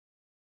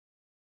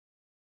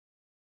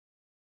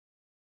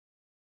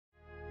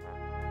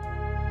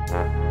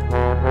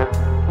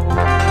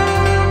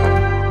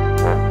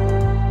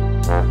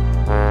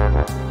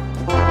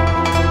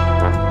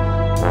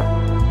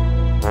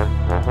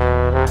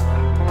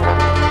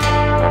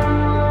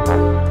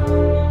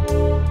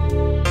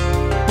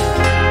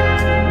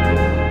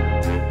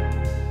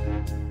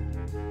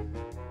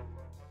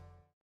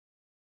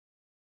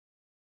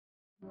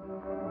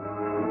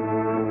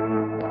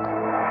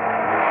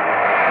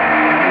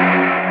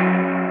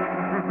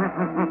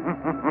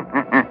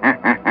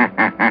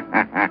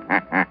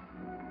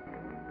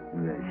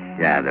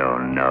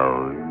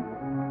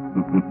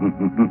Blue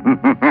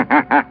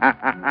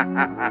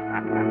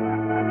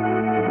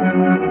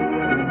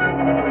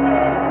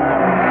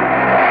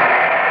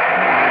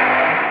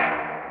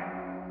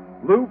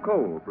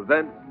Coal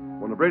presents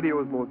one of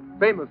radio's most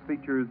famous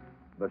features,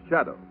 The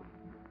Shadow.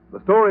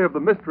 The story of the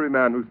mystery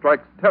man who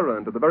strikes terror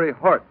into the very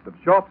hearts of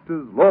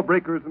shopsters,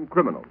 lawbreakers, and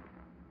criminals.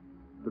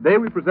 Today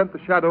we present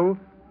The Shadow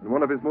in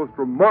one of his most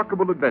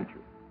remarkable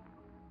adventures.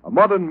 A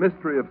modern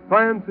mystery of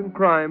science and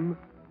crime,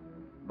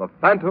 The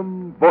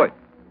Phantom Voice.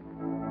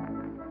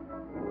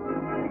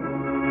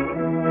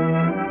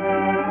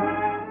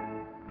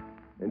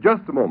 In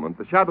just a moment,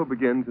 The Shadow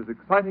begins his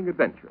exciting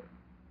adventure.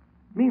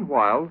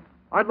 Meanwhile,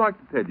 I'd like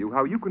to tell you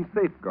how you can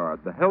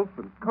safeguard the health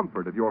and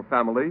comfort of your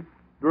family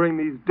during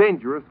these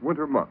dangerous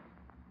winter months.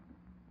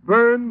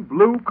 Burn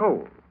Blue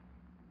Coal.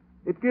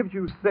 It gives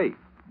you safe,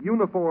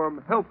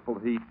 uniform, healthful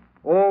heat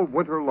all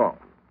winter long.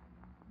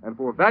 And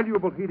for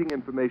valuable heating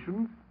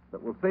information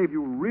that will save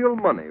you real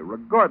money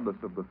regardless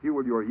of the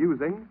fuel you're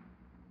using,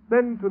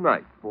 send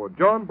tonight for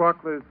John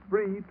Barclay's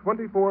free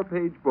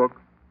 24-page book,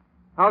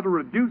 How to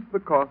Reduce the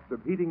Cost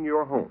of Heating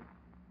Your Home.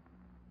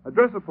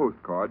 Address a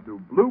postcard to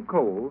Blue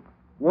Coal,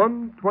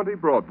 120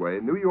 Broadway,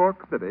 New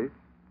York City,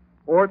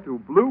 or to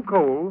Blue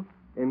Coal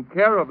in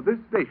care of this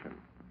station.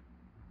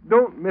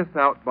 Don't miss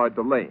out by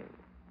delaying.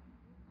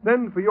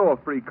 Send for your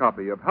free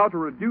copy of How to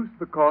Reduce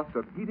the Cost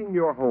of Heating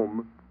Your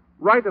Home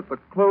right at the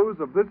close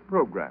of this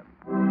program.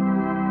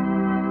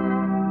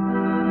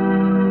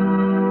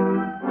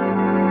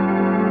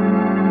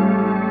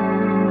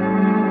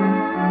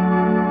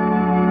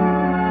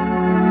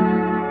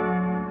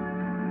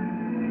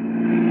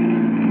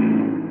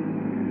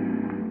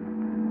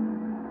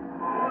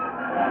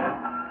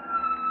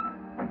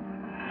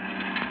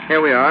 Here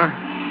we are.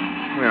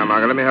 Here we are,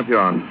 Margot. Let me help you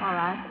on. All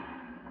right.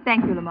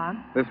 Thank you, Lamont.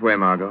 This way,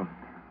 Margot.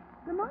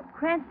 Lamont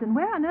Cranston,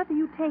 where on earth are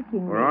you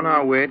taking me? We're on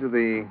our way to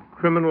the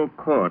criminal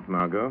court,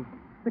 Margot.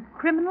 The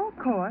criminal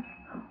court?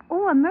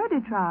 Oh, a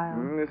murder trial.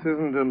 This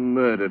isn't a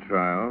murder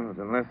trial,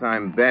 but unless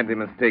I'm badly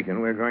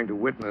mistaken, we're going to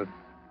witness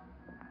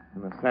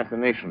an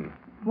assassination.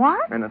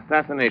 What? An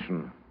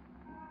assassination.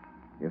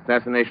 The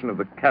assassination of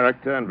the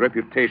character and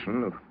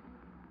reputation of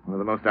one of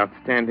the most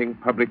outstanding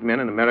public men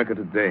in America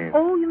today.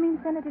 Oh, you mean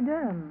Senator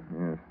Durham?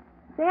 Yes.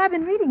 Say, I've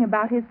been reading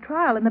about his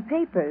trial in the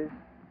papers.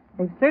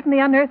 They've certainly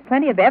unearthed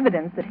plenty of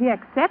evidence that he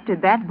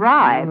accepted that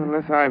bribe. Well,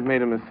 unless I've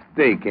made a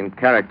mistake in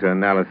character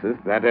analysis,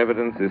 that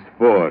evidence is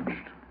forged.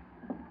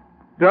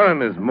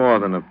 Durham is more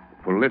than a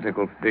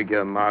political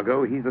figure,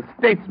 Margot. He's a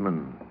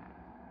statesman.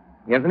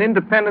 He has an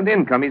independent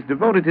income. He's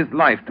devoted his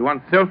life to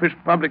unselfish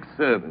public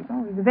service.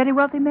 Oh, he's a very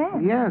wealthy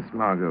man. Yes,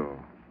 Margot.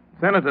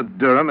 Senator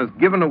Durham has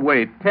given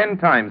away 10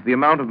 times the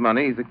amount of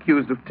money he's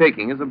accused of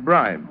taking as a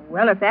bribe.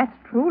 Well, if that's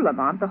true,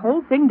 Lamont, the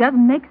whole thing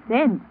doesn't make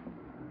sense.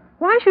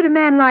 Why should a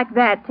man like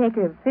that take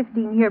a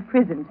 15-year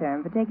prison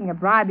term for taking a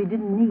bribe he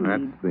didn't need?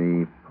 That's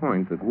the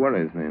point that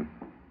worries me.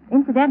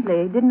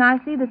 Incidentally, didn't I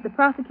see that the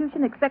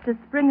prosecution expects to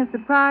spring a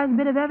surprise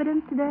bit of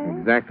evidence today?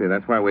 Exactly.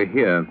 That's why we're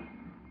here.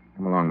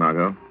 Come along,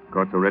 Margot.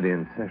 Court's already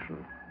in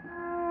session.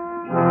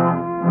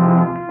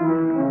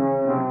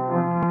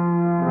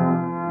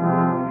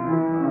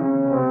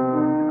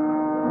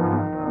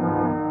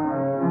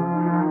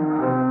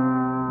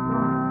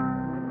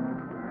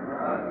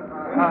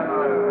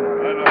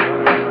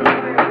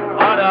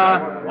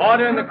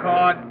 Order in the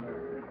court.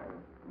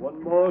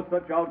 One more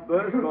such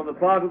outburst on the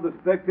part of the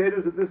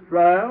spectators at this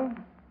trial,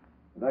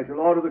 and I shall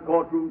order the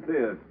courtroom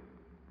cleared.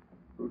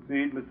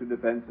 Proceed, Mr.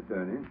 Defense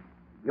Attorney.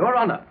 Your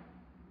Honor,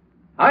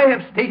 I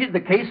have stated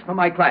the case for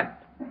my client.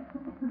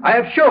 I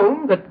have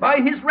shown that by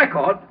his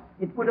record,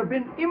 it would have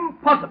been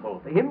impossible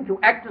for him to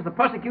act as the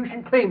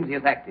prosecution claims he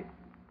has acted.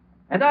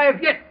 And I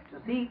have yet to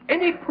see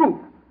any proof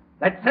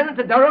that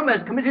Senator Durham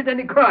has committed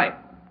any crime.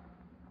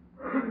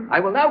 I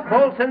will now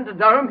call Senator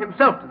Durham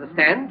himself to the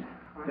stand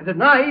to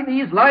deny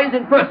these lies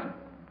in person.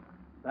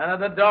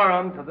 Senator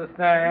Durham to the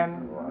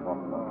stand.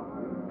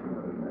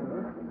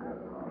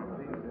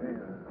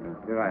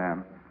 Here I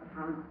am.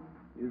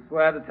 You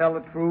swear to tell the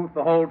truth,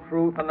 the whole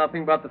truth, and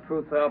nothing but the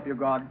truth, so help you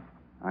God?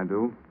 I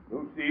do.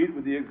 Proceed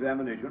with the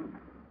examination.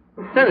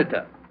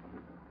 Senator,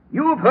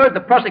 you have heard the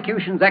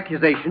prosecution's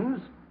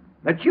accusations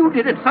that you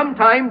did at some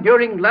time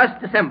during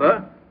last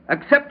December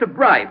accept a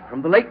bribe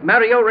from the late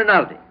Mario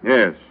Rinaldi.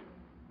 Yes.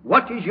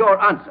 What is your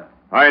answer?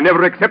 I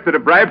never accepted a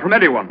bribe from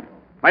anyone.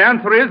 My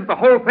answer is the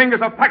whole thing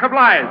is a pack of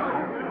lies.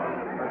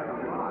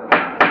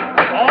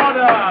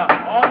 Order!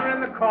 Order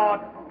in the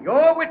court.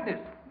 Your witness.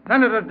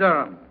 Senator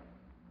Durham,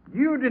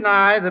 you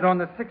deny that on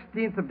the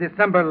 16th of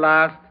December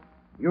last,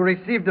 you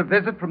received a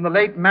visit from the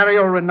late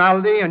Mario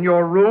Rinaldi in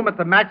your room at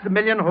the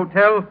Maximilian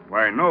Hotel?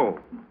 Why, no.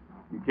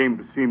 He came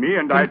to see me,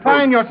 and I told...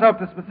 Confine yourself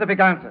to specific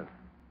answers.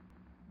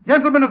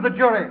 Gentlemen of the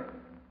jury,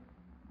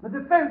 the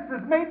defense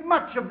has made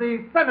much of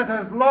the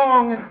senator's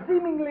long and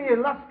seemingly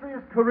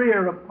illustrious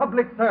career of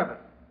public service.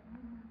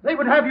 They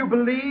would have you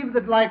believe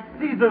that, like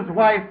Caesar's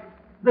wife,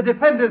 the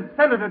defendant,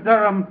 Senator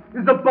Durham,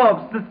 is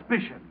above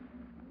suspicion.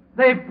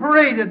 They've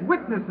paraded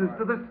witnesses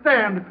to the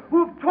stand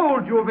who've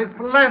told you of his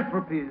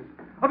philanthropies,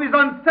 of his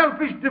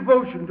unselfish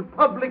devotion to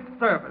public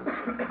service,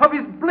 of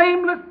his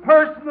blameless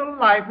personal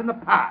life in the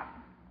past.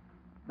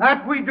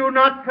 That we do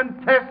not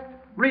contest,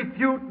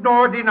 refute,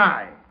 nor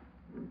deny.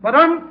 But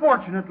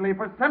unfortunately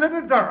for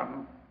Senator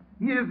Durham,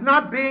 he is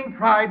not being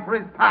tried for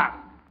his past.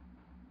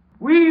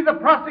 We, the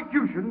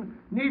prosecution,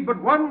 need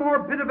but one more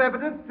bit of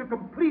evidence to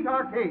complete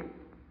our case.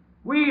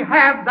 We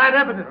have that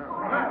evidence.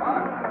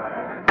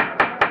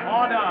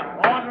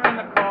 Order in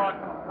the court.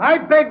 I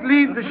beg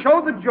leave to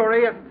show the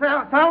jury a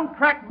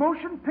soundtrack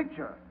motion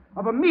picture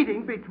of a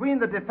meeting between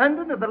the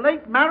defendant and the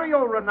late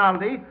Mario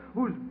Rinaldi,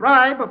 whose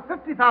bribe of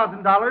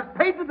 $50,000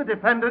 paid to the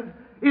defendant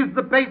is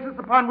the basis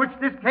upon which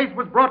this case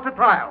was brought to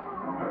trial.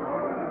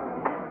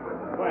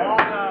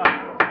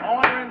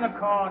 Order in the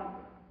court.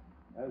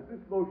 Has this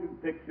motion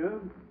picture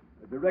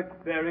a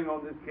direct bearing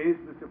on this case,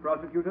 Mr.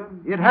 Prosecutor?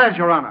 It has,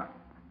 Your Honor.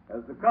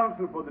 Has the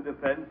counsel for the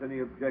defense any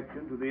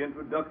objection to the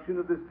introduction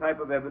of this type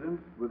of evidence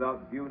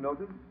without due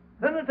notice?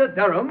 Senator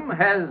Durham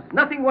has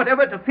nothing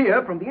whatever to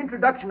fear from the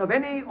introduction of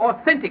any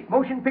authentic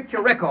motion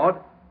picture record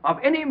of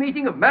any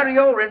meeting of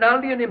Mario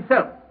Rinaldi and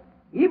himself,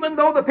 even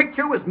though the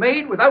picture was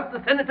made without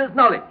the senator's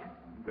knowledge.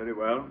 Very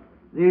well.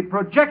 The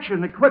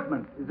projection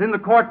equipment is in the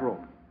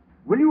courtroom.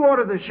 Will you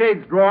order the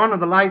shades drawn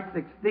and the lights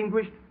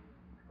extinguished?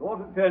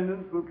 Court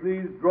attendants will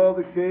please draw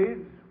the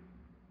shades.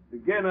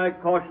 Again, I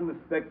caution the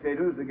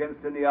spectators against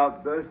any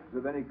outbursts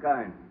of any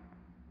kind.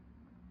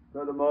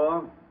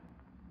 Furthermore,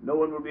 no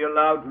one will be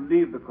allowed to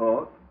leave the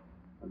court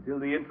until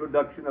the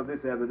introduction of this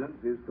evidence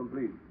is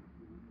complete.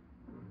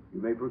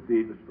 You may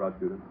proceed, Mr.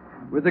 Prosecutor.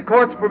 With the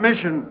court's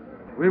permission,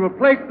 we will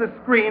place the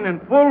screen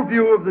in full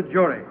view of the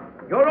jury.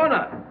 Your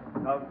Honor,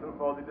 Counsel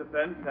for the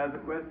defense has a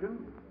question.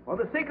 for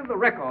the sake of the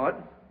record,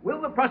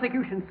 will the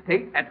prosecution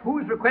state at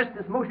whose request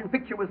this motion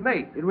picture was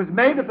made? It was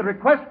made at the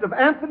request of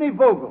Anthony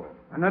Vogel,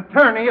 an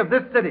attorney of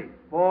this city,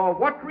 For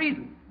what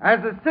reason? as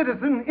a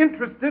citizen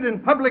interested in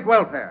public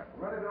welfare.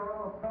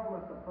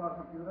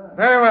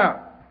 Very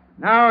well.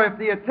 Now, if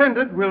the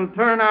attendant will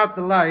turn out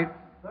the lights.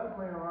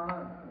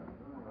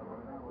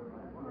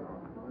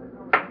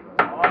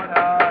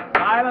 Order.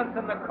 Silence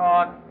in the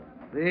court.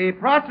 The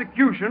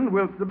prosecution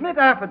will submit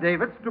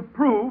affidavits to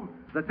prove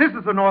that this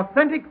is an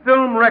authentic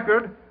film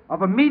record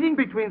of a meeting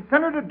between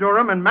Senator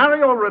Durham and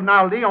Mario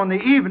Rinaldi on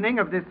the evening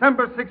of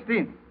December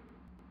 16th.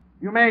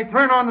 You may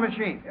turn on the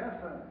machine. Yes,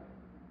 sir.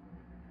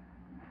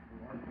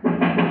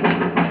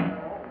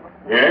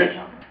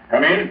 Yes?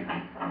 Come in.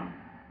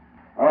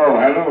 Oh,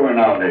 hello,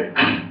 Rinaldi.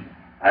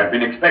 I've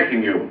been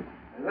expecting you.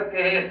 Look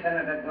here,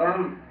 Senator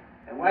Durham.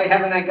 Why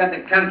haven't I got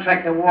the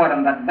contract award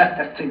on that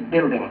Buster Street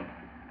building?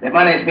 The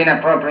money's been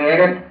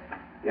appropriated.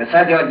 You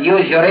said you'd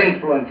use your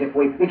influence if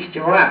we fixed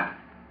you up.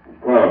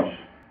 Of course,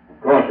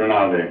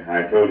 Rinaldi.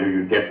 I told you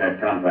you'd get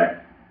that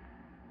contract.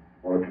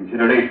 For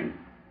consideration.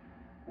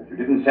 But you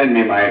didn't send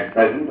me my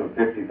present of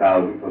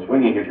 $50,000 for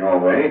swinging it your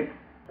way.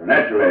 So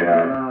naturally,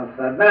 Oh,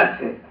 so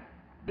that's it.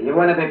 You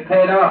want to be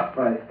paid off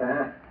first,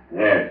 huh?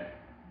 Yes.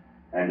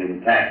 And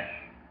in cash.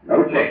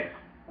 No checks.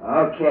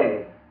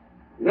 Okay.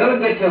 You'll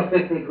get your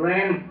 50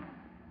 grand.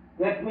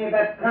 Get me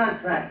that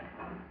contract.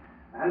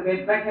 I'll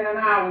be back in an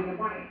hour with your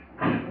money.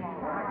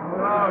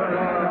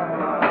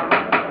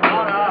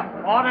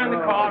 Order in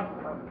the court.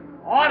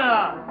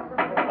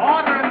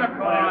 Order in the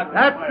court.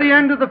 That's the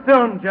end of the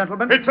film,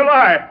 gentlemen. It's a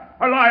lie.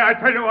 A lie, I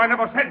tell you. I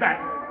never said that.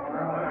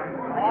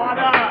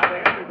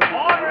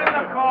 Order in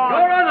the court.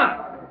 Your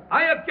Honor,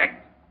 I object.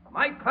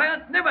 My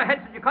client never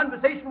had such a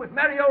conversation with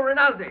Mario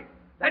Rinaldi.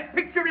 That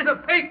picture is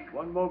a fake.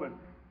 One moment.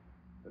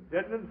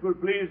 Attendants will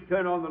please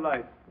turn on the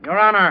lights. Your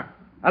Honor,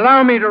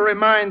 allow me to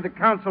remind the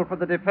counsel for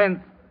the defense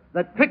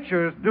that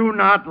pictures do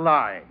not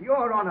lie.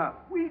 Your Honor,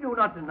 we do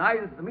not deny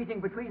that the meeting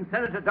between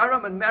Senator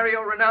Durham and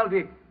Mario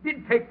Rinaldi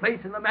did take place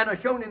in the manner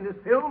shown in this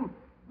film,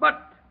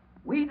 but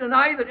we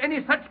deny that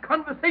any such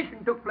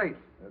conversation took place.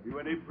 Have you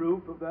any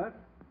proof of that?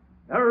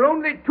 There are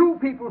only two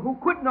people who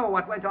could know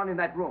what went on in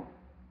that room.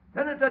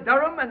 Senator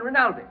Durham and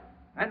Rinaldi.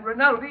 And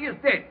Rinaldi is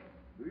dead.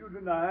 Do you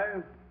deny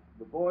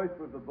the voice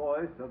was the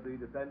voice of the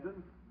defendant?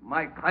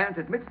 My client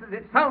admits that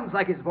it sounds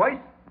like his voice,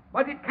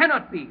 but it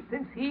cannot be,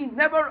 since he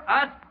never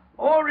asked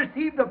or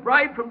received a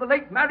bribe from the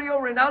late Mario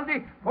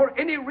Rinaldi for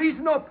any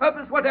reason or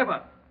purpose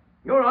whatever.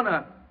 Your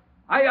Honor,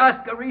 I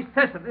ask a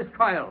recess of this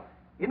trial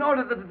in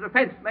order that the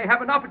defense may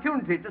have an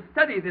opportunity to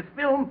study this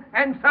film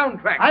and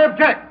soundtrack. I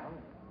object.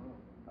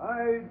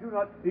 I do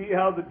not see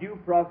how the due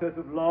process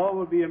of law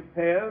will be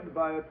impaired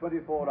by a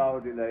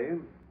 24-hour delay.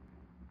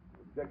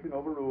 Objection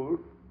overruled.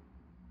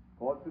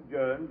 Court's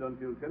adjourned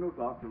until 10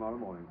 o'clock tomorrow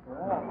morning.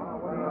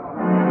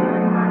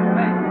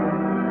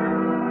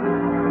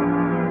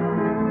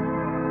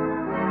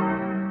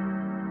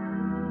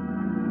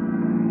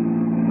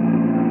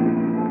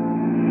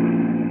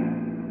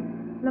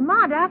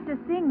 Lamont, after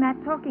seeing that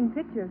talking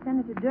picture of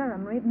Senator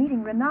Durham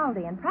meeting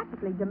Rinaldi and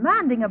practically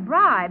demanding a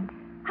bribe,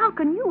 how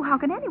can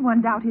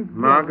anyone doubt his guilt?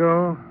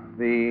 Margot,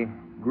 the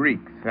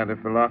Greeks had a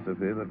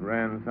philosophy that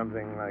ran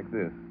something like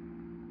this.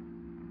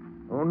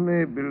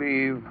 Only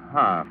believe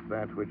half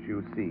that which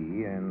you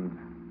see, and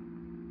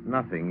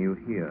nothing you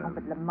hear. Oh,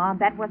 but Lamont,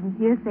 that wasn't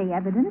hearsay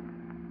evidence.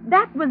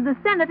 That was the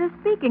senator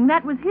speaking.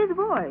 That was his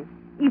voice.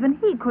 Even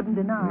he couldn't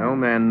deny. No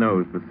man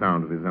knows the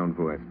sound of his own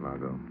voice,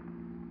 Margot.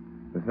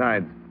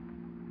 Besides,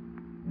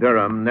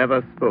 Durham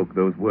never spoke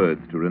those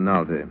words to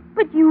Rinaldi.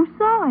 But you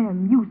saw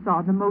him. You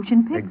saw the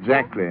motion picture.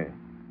 Exactly.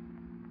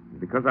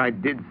 Because I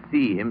did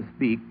see him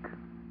speak,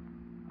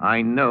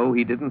 I know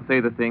he didn't say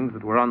the things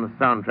that were on the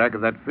soundtrack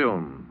of that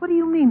film. What do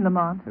you mean,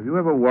 Lamont? Have you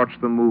ever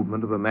watched the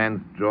movement of a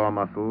man's jaw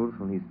muscles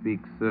when he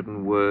speaks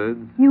certain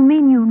words? You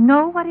mean you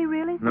know what he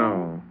really said?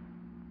 No.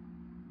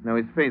 No,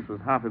 his face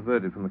was half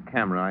averted from the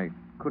camera. I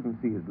couldn't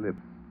see his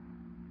lips.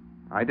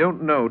 I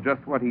don't know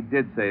just what he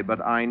did say, but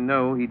I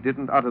know he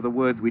didn't utter the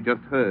words we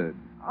just heard.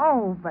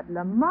 Oh, but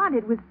Lamont,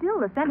 it was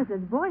still the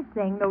senator's voice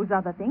saying those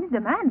other things,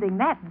 demanding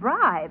that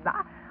bribe.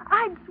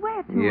 I'd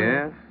swear to it.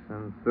 Yes,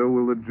 and so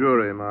will the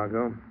jury,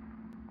 Margot.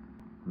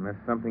 Unless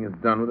something is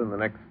done within the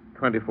next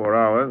 24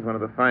 hours, one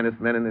of the finest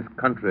men in this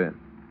country,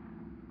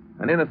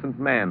 an innocent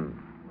man,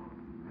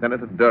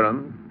 Senator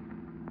Durham,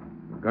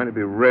 is going to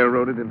be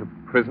railroaded into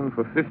prison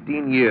for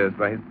 15 years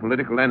by his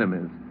political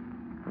enemies.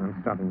 I'm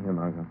stopping here,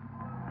 Margot.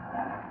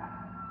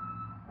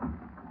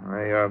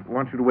 I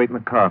want you to wait in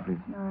the car, please.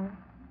 No.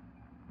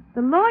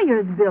 The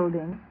lawyer's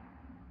building.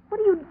 What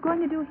are you going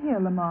to do here,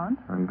 Lamont?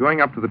 I'm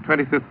going up to the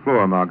 25th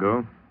floor,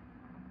 Margot.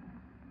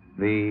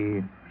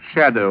 The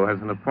Shadow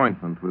has an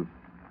appointment with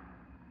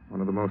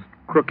one of the most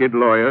crooked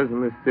lawyers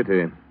in this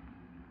city.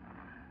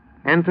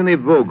 Anthony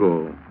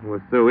Vogel, who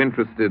was so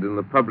interested in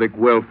the public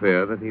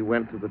welfare that he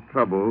went to the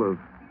trouble of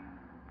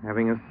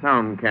having a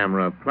sound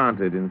camera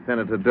planted in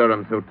Senator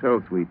Durham's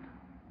hotel suite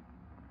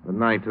the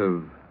night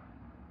of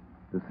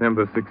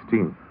December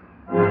 16th.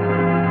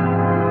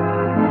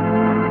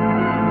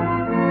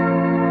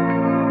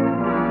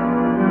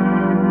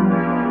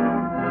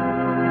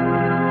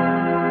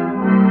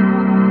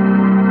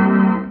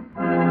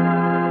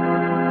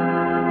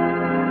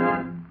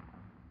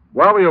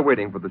 While we are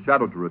waiting for the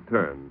shadow to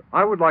return,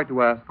 I would like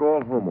to ask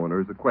all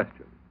homeowners a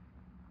question.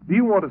 Do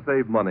you want to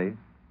save money?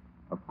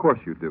 Of course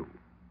you do.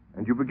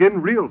 And you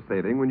begin real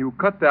saving when you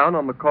cut down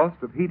on the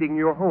cost of heating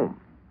your home.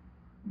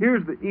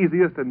 Here's the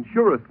easiest and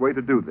surest way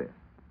to do this.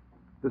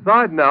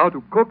 Decide now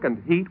to cook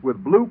and heat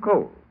with blue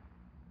coal.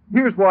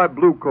 Here's why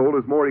blue coal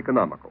is more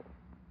economical.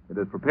 It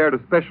is prepared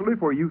especially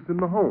for use in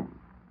the home.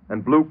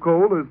 And blue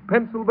coal is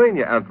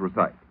Pennsylvania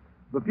anthracite.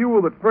 The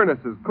fuel that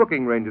furnaces,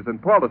 cooking ranges,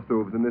 and parlor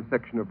stoves in this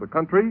section of the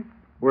country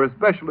were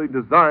especially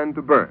designed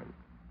to burn.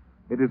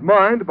 It is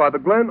mined by the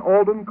Glen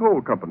Alden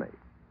Coal Company,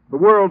 the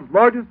world's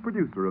largest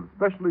producer of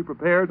specially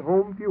prepared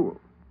home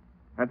fuel.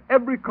 And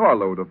every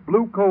carload of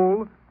blue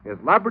coal is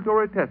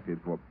laboratory tested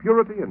for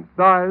purity and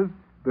size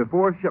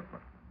before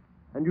shipment.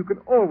 And you can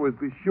always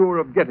be sure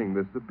of getting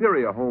this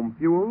superior home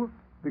fuel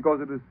because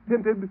it is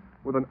tinted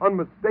with an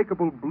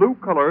unmistakable blue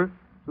color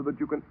so that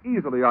you can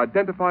easily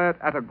identify it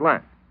at a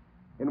glance.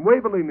 In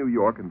Waverly, New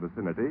York and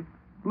vicinity,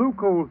 blue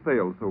coal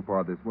sales so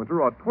far this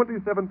winter are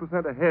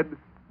 27% ahead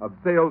of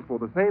sales for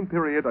the same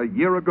period a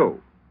year ago.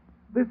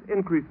 This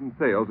increase in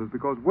sales is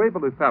because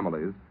Waverly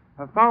families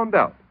have found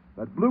out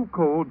that blue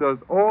coal does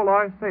all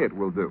I say it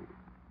will do.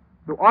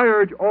 So I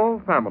urge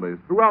all families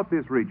throughout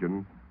this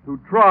region to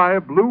try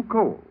blue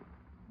coal.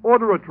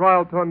 Order a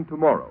trial ton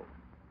tomorrow.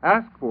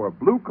 Ask for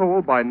blue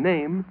coal by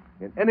name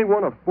in any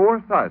one of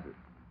 4 sizes: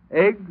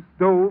 egg,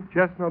 stove,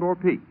 chestnut, or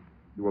pea.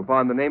 You will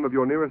find the name of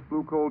your nearest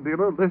blue coal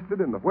dealer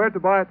listed in the Where to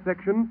Buy It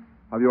section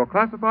of your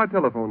classified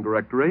telephone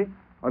directory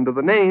under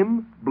the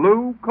name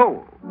Blue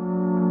Coal.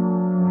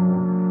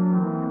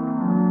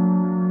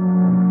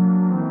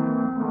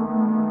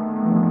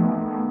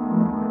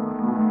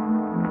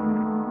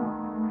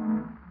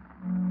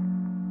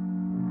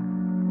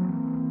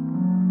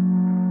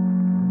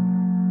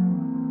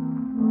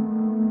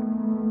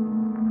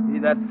 See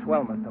that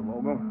swell, Mr.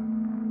 Vogel?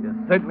 You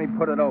certainly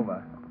put it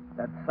over.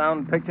 That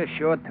sound picture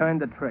sure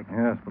turned the trick.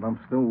 Yes, but I'm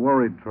still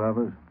worried,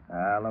 Travers.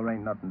 Well, there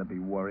ain't nothing to be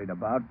worried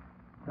about.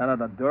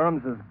 Senator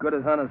Durham's as good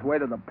as on his way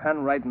to the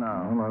pen right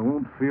now. Well, I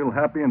won't feel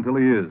happy until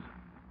he is.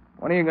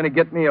 When are you going to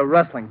get me a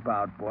wrestling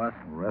bout, boss?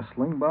 A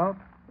wrestling bout?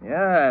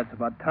 Yeah, it's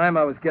about time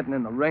I was getting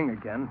in the ring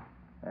again.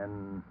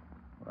 And,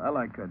 well,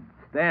 I could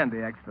stand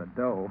the extra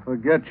dough.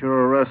 Forget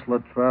you're a wrestler,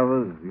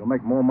 Travers. You'll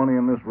make more money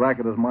in this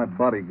racket as my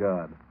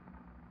bodyguard.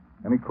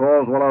 Any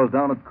calls while I was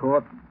down at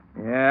court?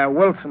 Yeah,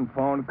 Wilson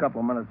phoned a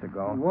couple of minutes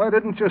ago. Why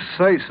didn't you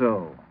say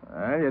so?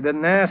 Well, you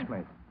didn't ask me.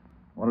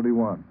 What did he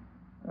want?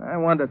 I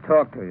wanted to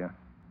talk to you.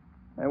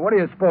 Hey, what do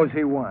you suppose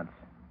he wants?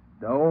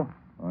 Dough?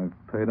 I've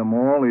paid him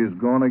all he's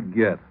going to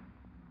get.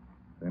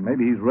 Say,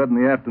 maybe he's read in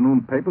the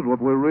afternoon papers what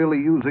we're really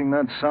using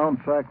that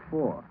soundtrack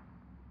for.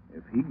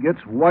 If he gets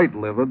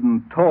white-livered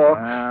and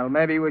talks... Well,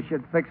 maybe we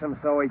should fix him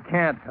so he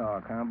can't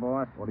talk, huh,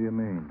 boss? What do you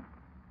mean?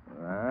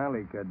 Well,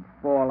 he could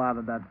fall out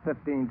of that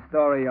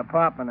 15-story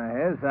apartment of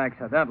his,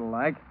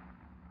 accidental-like.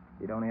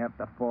 He'd only have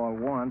to fall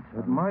once.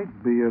 It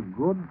might be a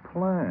good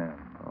plan.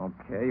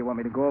 Okay, you want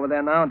me to go over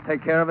there now and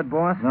take care of it,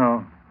 boss?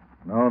 No,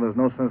 there's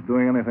no sense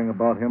doing anything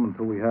about him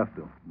until we have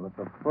to. But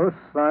the first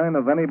sign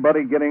of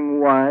anybody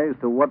getting wise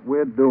to what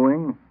we're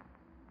doing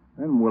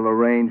Then we'll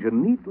arrange a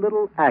neat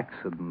little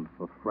accident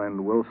for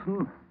friend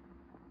Wilson.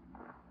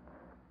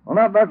 Well,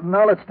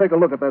 now let's take a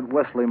look at that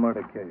Wesley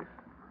murder case.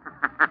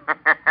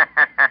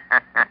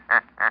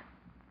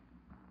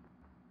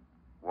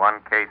 One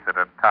case at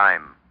a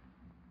time,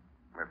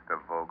 Mr.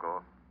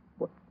 Vogel.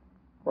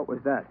 What was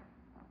that?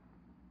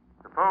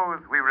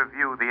 Suppose we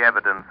review the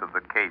evidence of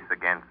the case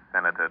against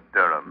Senator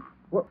Durham.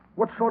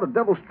 What sort of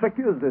devil's trick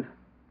is this?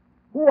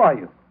 Who are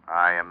you?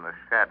 I am the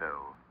shadow,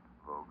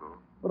 Vogel.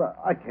 But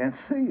I can't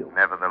see you.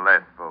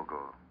 Nevertheless,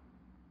 Vogel,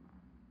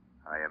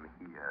 I am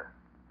here,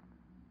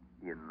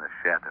 in the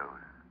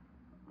shadows.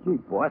 Gee,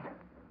 boss.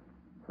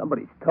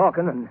 Somebody's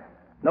talking and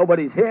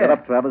nobody's here. Shut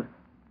up, Travers.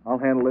 I'll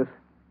handle this.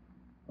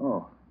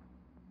 Oh.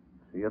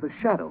 So you're the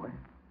shadow, eh?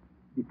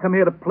 You come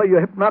here to play your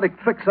hypnotic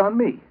tricks on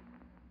me.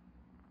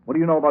 What do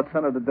you know about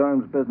Senator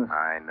Durham's business?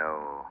 I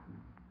know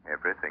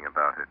everything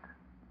about it.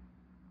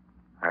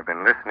 I've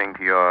been listening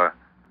to your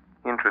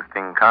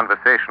interesting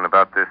conversation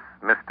about this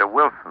Mr.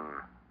 Wilson.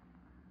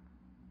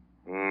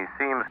 He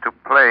seems to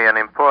play an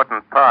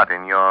important part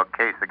in your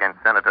case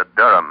against Senator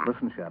Durham.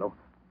 Listen, Shadow,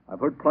 I've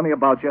heard plenty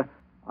about you.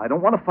 I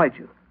don't want to fight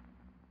you.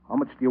 How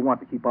much do you want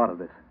to keep out of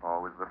this?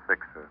 Always the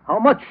fixer. How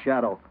much,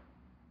 Shadow?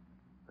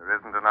 There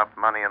isn't enough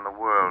money in the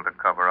world to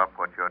cover up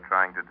what you're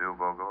trying to do,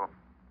 Vogel.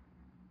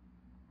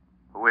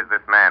 Who is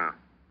this man?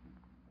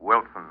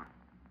 Wilson.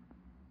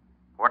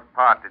 What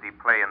part did he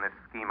play in this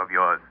scheme of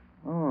yours?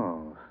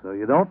 Oh, so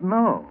you don't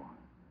know.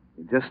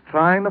 You're just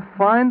trying to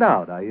find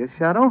out, are you,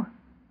 Shadow?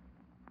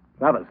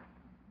 Travers,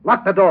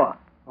 lock the door.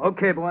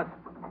 Okay, boss.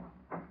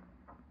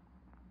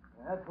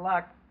 That's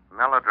locked.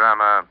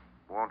 Melodrama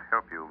won't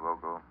help you,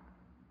 Vogel.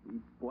 Gee,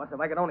 boss, if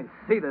I could only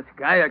see this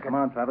guy, I could... Come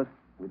on, Travers.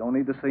 We don't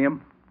need to see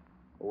him.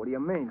 What do you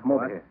mean, Come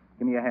over boss? here.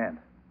 Give me your hand.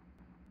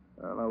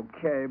 Well,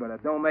 okay, but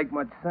it don't make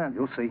much sense.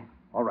 You'll see.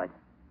 All right.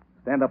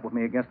 Stand up with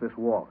me against this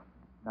wall.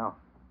 Now,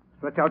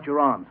 stretch out your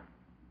arms.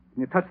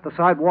 Can you touch the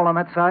side wall on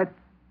that side?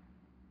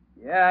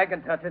 Yeah, I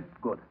can touch it.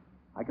 Good.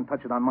 I can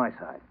touch it on my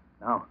side.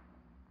 Now,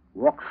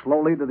 walk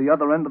slowly to the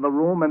other end of the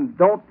room and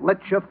don't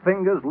let your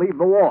fingers leave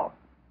the wall.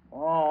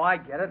 Oh, I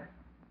get it.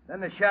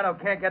 Then the shadow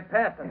can't get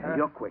past us, huh?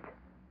 You're quick.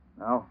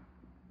 Now,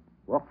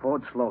 walk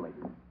forward slowly.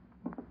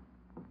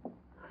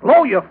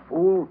 Slow, you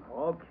fool.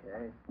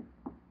 Okay.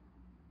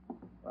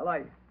 Well,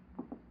 I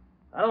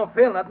don't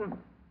feel nothing.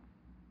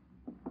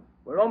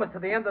 We're almost to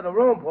the end of the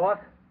room, boss.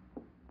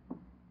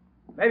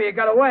 Maybe he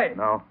got away.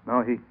 No,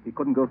 he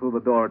couldn't go through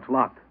the door. It's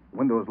locked. The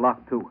window is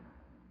locked, too.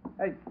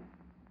 Hey,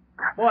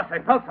 boss, I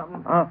felt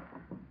something. Huh?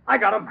 I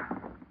got him.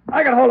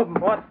 I got hold of him,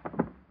 boss.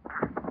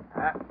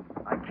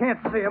 I can't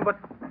see him, but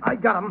I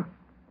got him.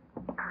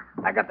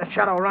 I got the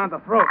shadow around the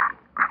throat.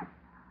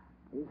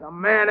 He's a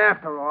man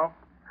after all.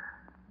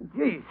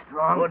 Gee,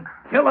 strong. Good.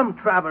 Kill him,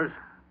 Travers.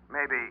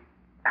 Maybe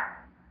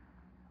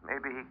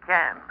he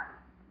can.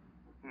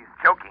 He's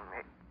choking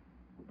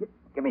me.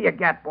 Give me your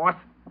gat, boss.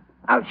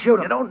 I'll shoot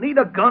him. You don't need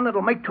a gun.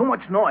 It'll make too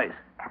much noise.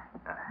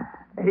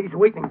 He's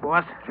weakening,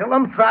 boss. Kill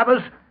him,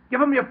 Travers.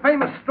 Give him your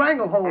famous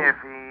stranglehold. If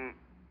he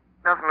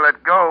doesn't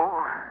let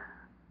go,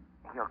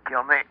 he'll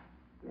kill me.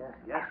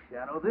 Yes,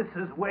 Shadow. This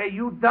is where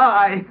you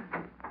die.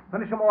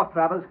 Finish him off,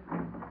 Travers.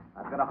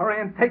 I've got to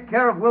hurry and take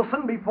care of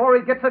Wilson before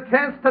he gets a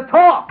chance to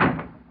talk.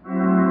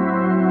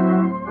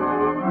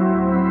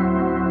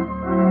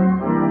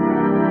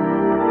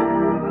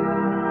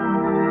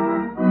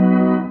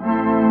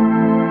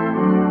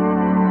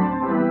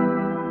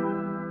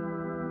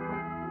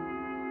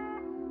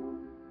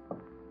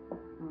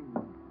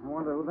 I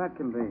wonder who that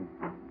can be.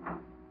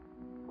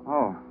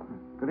 Oh,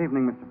 good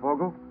evening, Mr.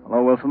 Vogel.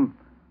 Hello, Wilson.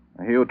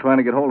 I hear you were trying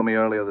to get hold of me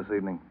earlier this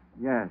evening.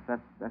 Yes,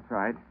 that's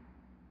right.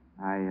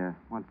 I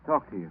want to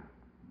talk to you.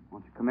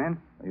 Won't you come in?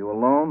 Are you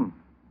alone?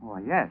 Oh,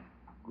 yes.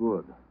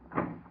 Good.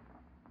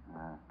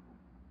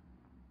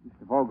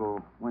 Mr.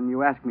 Vogel, when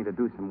you asked me to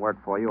do some work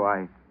for you,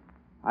 I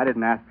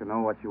didn't ask to know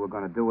what you were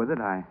going to do with it.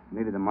 I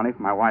needed the money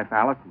for my wife,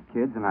 Alice, and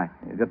kids, and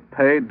You got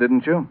paid,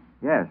 didn't you?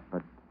 Yes,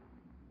 but...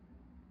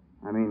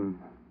 I mean...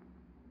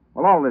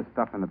 Well, all this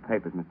stuff in the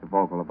papers, Mr.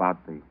 Vogel,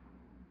 about the...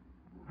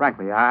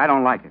 Frankly, I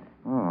don't like it.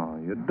 Oh,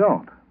 you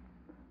don't?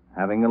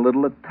 Having a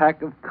little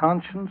attack of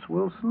conscience,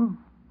 Wilson?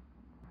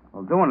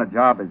 Well, doing a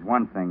job is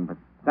one thing, but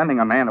sending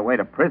a man away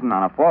to prison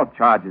on a false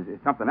charge is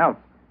something else.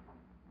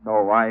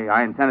 So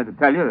I intended to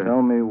tell you that...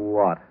 Tell me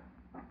what?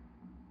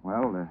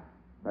 Well,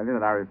 tell you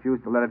that I refuse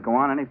to let it go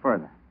on any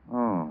further.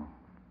 Oh,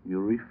 you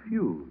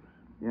refuse?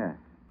 Yes.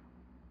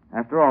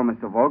 After all,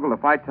 Mr. Vogel,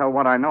 if I tell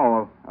what I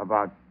know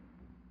about...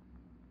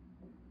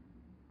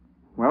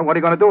 Well, what are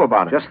you going to do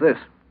about it? Just this.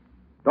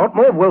 Don't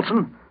move,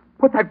 Wilson.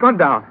 Put that gun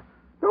down.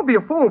 Don't be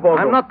a fool, Vogel.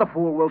 I'm not the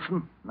fool,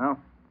 Wilson. Now,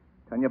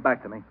 turn your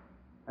back to me.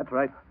 That's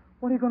right.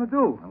 What are you going to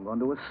do? I'm going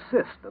to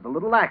assist at a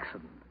little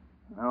accident.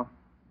 Now,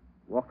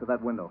 walk to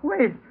that window.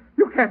 Wait.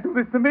 You can't do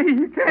this to me.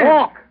 You can't.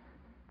 Walk!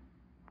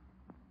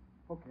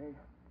 Okay.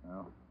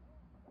 Now,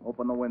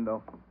 open the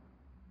window.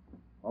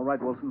 All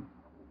right, Wilson.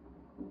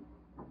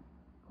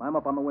 Climb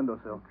up on the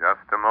windowsill.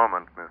 Just a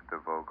moment,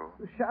 Mr. Vogel.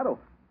 The shadow.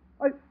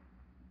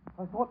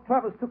 I thought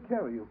Travers took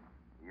care of you.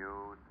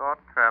 You thought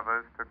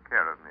Travers took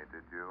care of me,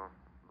 did you,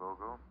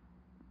 Vogel?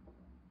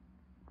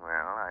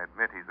 Well, I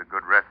admit he's a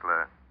good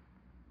wrestler.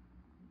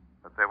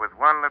 But there was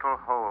one little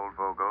hold,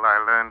 Vogel, I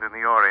learned in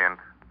the Orient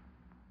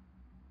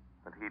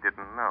that he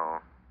didn't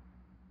know.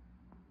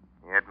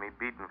 He had me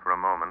beaten for a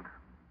moment.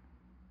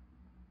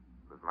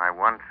 It was my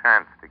one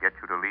chance to get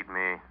you to lead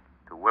me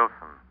to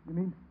Wilson. You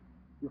mean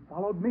you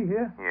followed me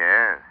here?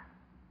 Yes.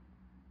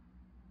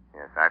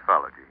 Yes, I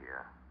followed you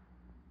here.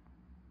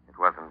 It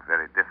wasn't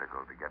very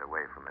difficult to get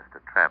away from Mr.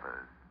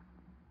 Travers.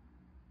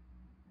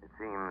 It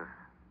seems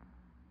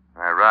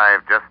I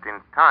arrived just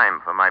in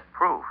time for my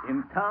proof.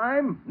 In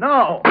time?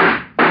 No.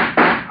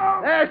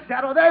 There's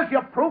Shadow. There's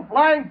your proof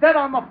lying dead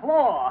on the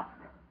floor.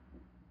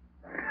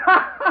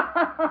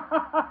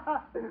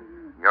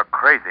 You're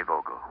crazy,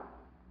 Vogel.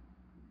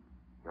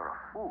 You're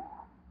a fool.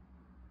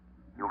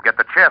 You'll get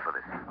the chair for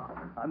this.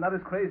 I'm not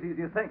as crazy as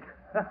you think.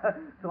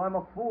 So I'm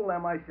a fool,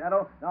 am I,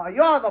 Shadow? Now,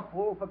 you're the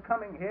fool for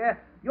coming here.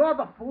 You're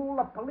the fool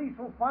the police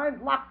will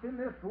find locked in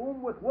this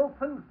room with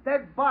Wilson's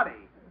dead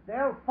body.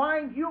 They'll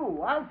find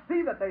you. I'll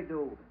see that they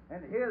do.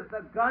 And here's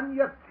the gun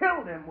you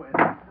killed him with.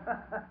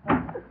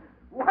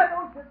 Why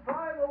don't you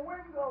try the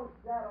window,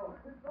 Shadow?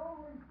 It's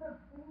only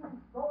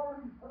 15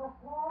 stories to the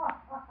floor.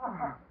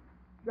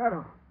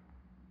 Shadow.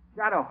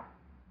 Shadow.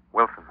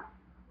 Wilson.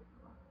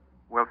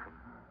 Wilson,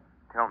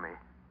 tell me.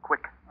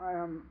 Quick.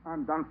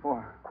 I'm done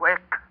for.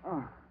 Quick.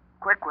 Oh.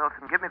 Quick,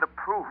 Wilson. Give me the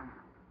proof.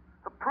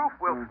 The proof,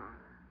 Wilson.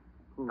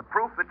 Proof. The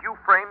proof that you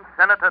framed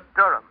Senator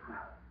Durham.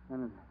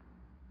 Senator.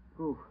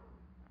 Proof.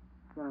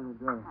 Senator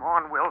Durham. Come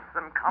on,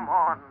 Wilson. Come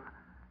on.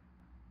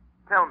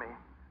 Tell me.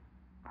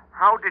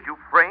 How did you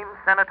frame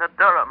Senator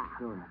Durham?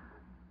 Durham.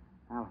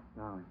 Alice,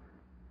 darling.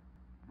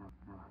 Alice.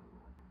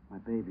 My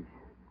baby.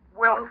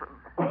 Wilson.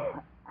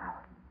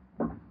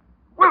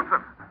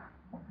 Wilson!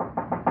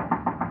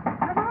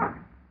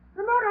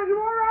 Lamont, are you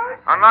all right?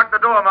 Unlock the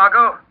door,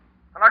 Margot.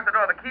 Unlock the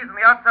door. The key's on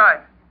the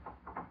outside.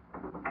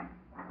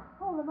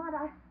 Oh, Lamont,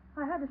 I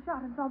heard a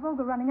shot and saw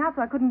Vogel running out,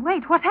 so I couldn't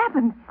wait. What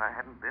happened? I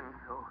hadn't been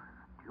so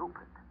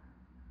stupid.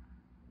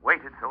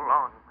 Waited so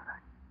long.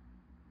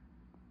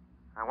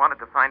 I wanted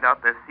to find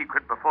out their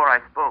secret before I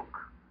spoke.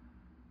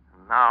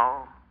 And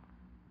now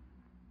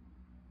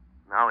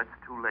it's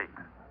too late.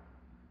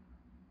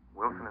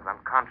 Wilson is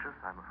unconscious,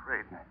 I'm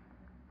afraid.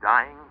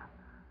 Dying.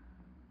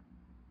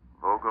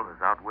 Vogel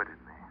has outwitted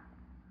me.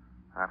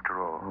 After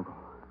all. Vogel.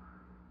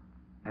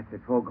 That's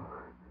it, Vogel.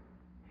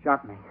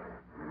 Shot me.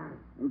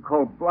 In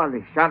cold blood,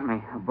 he shot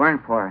me. I'll burn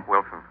for it.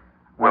 Wilson,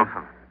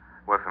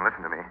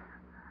 listen to me.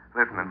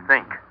 Listen and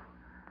think.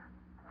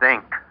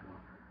 Think.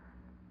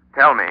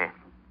 Tell me.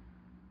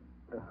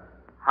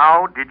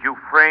 How did you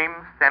frame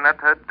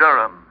Senator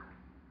Durham?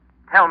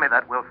 Tell me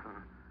that, Wilson.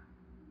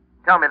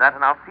 Tell me that,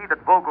 and I'll see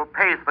that Vogel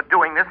pays for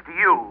doing this to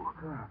you.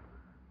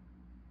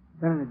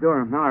 Senator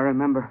Durham, now I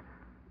remember.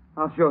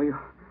 I'll show you.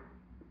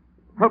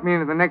 Help me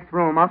into the next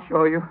room. I'll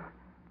show you.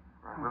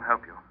 I will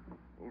help you.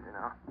 Easy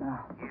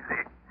now.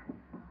 Easy.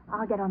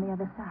 I'll get on the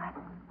other side.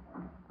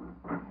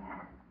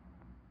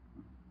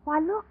 Why,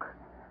 look.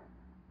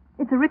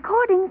 It's a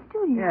recording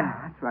studio. Yeah,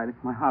 that's right.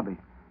 It's my hobby.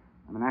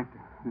 I'm an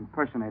actor, an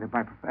impersonator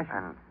by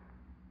profession.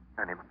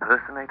 An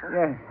impersonator?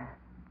 Yes.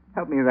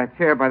 Help me to that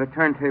chair by the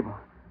turntable.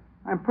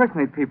 I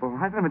impersonate people.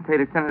 I've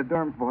imitated Senator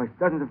Durham's voice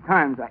dozens of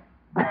times.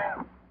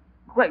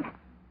 Quick.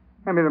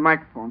 Hand me the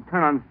microphone.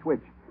 Turn on the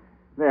switch.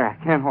 There, I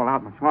can't hold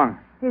out much longer.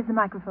 Here's the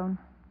microphone.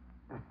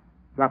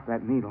 Drop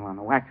that needle on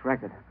the wax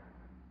record.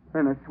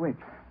 Turn the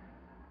switch.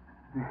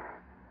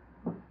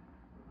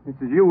 This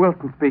is you,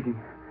 Wilson, speaking.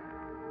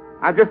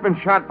 I've just been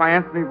shot by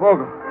Anthony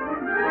Vogel.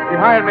 He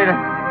hired me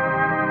to...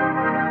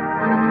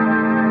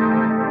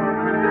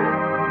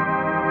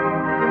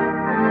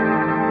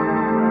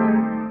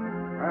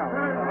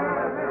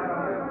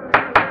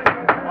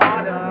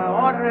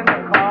 Order in the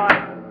court.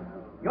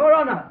 Your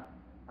Honor,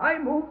 I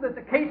move that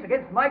the case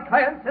against my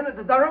client,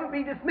 Senator Durham,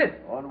 be dismissed.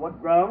 On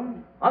what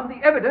grounds? On the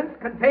evidence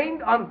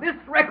contained on this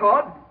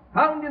record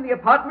found in the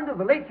apartment of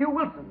the late Hugh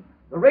Wilson,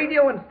 the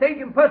radio and stage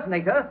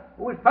impersonator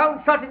who was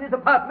found shot in his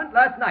apartment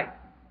last night.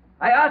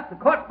 I ask the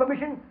court's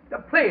permission to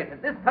play it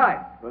at this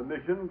time.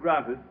 Permission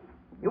granted.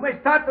 You may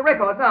start the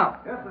record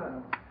now. Yes,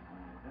 sir.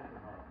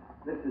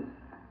 This is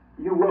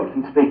Hugh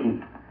Wilson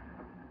speaking.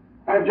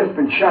 I've just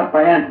been shot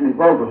by Anthony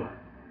Vogel.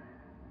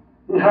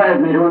 He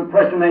hired me to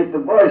impersonate the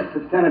voice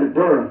of Senator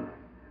Durham.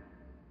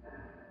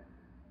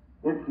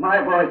 It's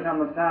my voice on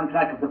the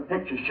soundtrack of the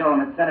picture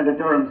shown at Senator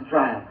Durham's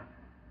trial.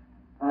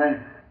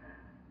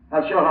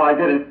 I'll show how I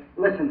did it.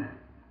 Listen.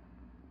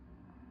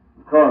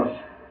 Of course,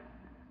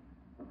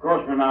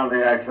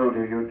 Rinaldi, I told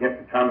you you'd get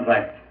the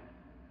contract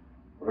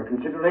for a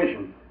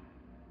consideration.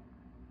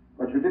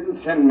 But you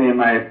didn't send me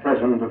my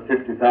present of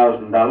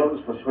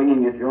 $50,000 for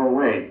swinging it your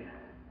way.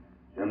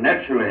 So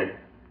naturally...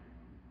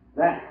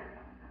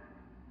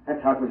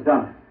 That's how it was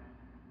done.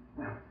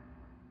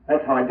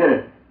 That's how I did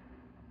it.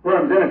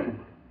 Durham's innocent.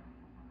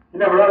 He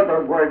never uttered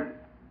those words.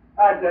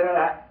 I did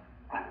it.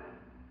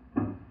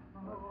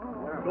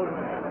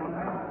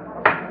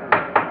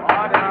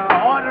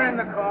 Order in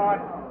the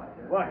court.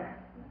 Why,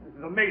 this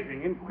is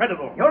amazing,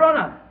 incredible. Your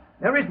Honor,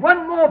 there is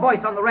one more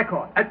voice on the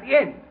record at the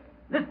end.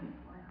 Listen.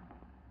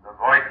 The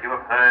voice you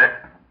have heard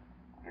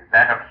is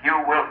that of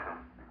Hugh Wilson,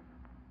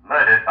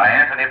 murdered by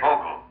Anthony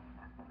Vogel.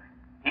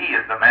 He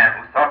is the man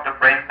who sought to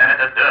frame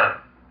Senator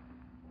Durham.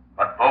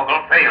 But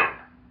Vogel failed.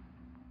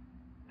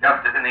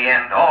 Just as in the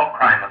end all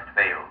crime must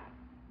fail,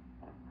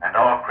 and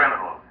all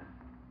criminals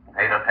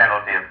pay the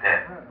penalty of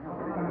death.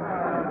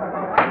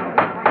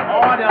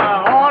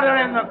 Order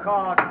in the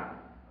court.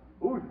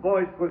 Whose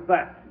voice was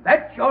that?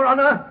 That, Your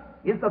Honor,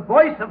 is the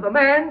voice of the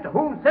man to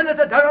whom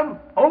Senator Durham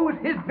owes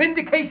his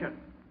vindication.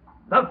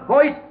 The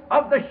voice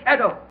of the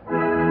shadow.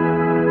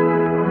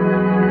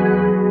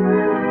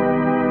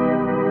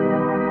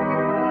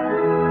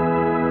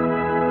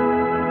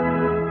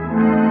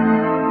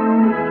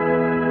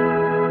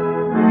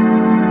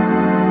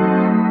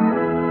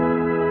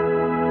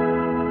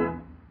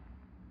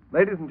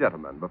 Ladies and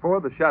gentlemen, before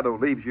the shadow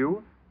leaves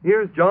you,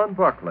 here's John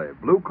Barclay,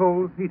 Blue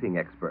Coal's heating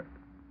expert.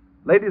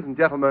 Ladies and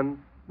gentlemen,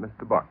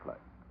 Mr. Barclay.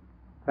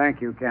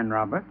 Thank you, Ken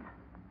Roberts.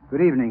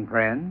 Good evening,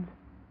 friends.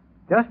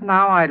 Just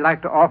now, I'd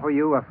like to offer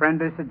you a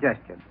friendly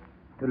suggestion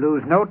to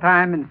lose no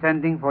time in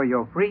sending for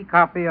your free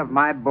copy of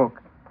my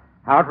book,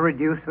 How to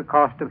Reduce the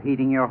Cost of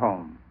Heating Your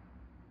Home.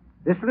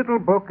 This little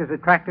book is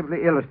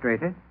attractively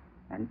illustrated,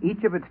 and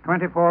each of its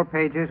 24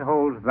 pages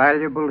holds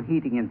valuable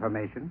heating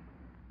information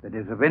that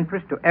is of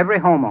interest to every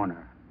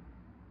homeowner.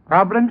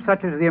 Problems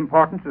such as the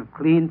importance of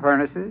clean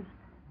furnaces,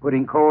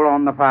 putting coal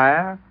on the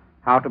fire,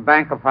 how to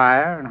bank a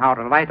fire, and how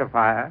to light a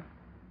fire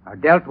are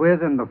dealt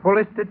with in the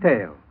fullest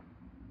detail.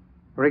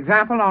 For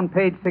example, on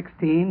page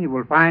 16, you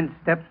will find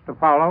steps to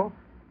follow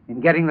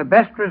in getting the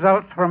best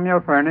results from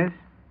your furnace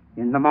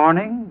in the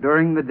morning,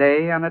 during the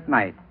day, and at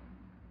night.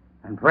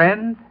 And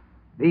friends,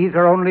 these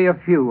are only a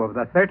few of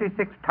the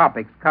 36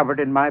 topics covered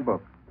in my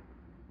book.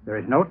 There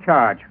is no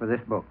charge for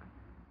this book.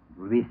 It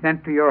will be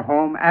sent to your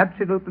home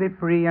absolutely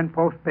free and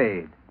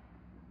postpaid.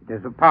 It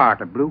is a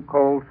part of Blue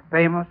Coal's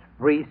famous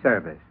free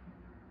service.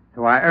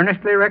 So I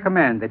earnestly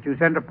recommend that you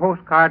send a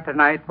postcard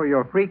tonight for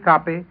your free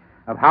copy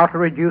of How to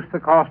Reduce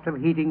the Cost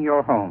of Heating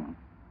Your Home.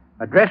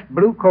 Addressed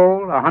Blue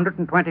Coal,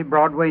 120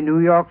 Broadway, New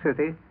York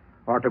City,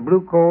 or to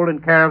Blue Coal in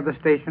care of the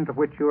station to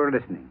which you are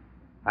listening.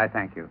 I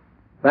thank you.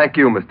 Thank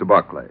you, Mr.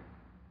 Barclay.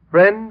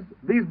 Friends,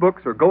 these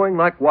books are going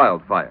like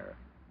wildfire.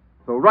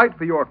 So write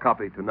for your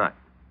copy tonight.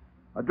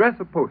 Address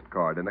a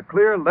postcard in a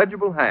clear,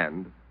 legible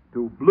hand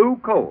to Blue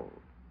Coal,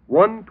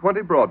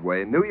 120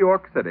 Broadway, New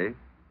York City,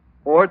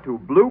 or to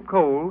Blue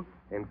Coal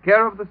in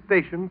care of the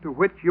station to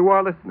which you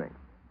are listening.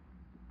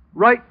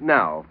 Write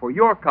now for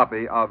your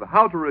copy of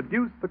How to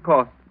Reduce the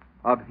Cost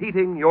of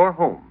Heating Your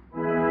Home.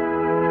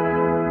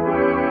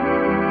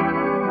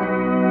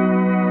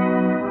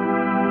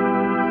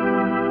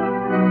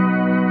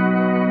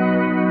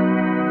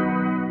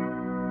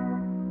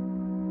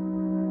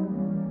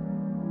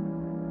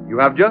 You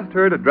have just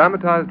heard a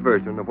dramatized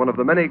version of one of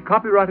the many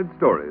copyrighted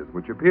stories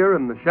which appear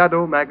in the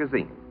Shadow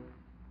magazine.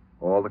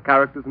 All the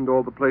characters and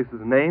all the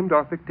places named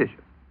are fictitious.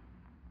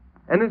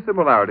 Any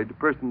similarity to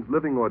persons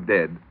living or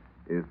dead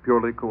is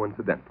purely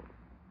coincidental.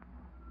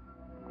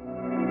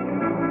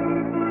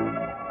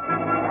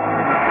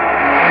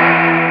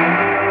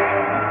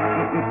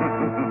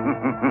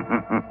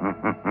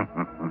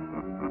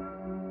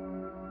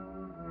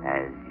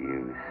 As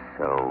you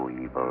sow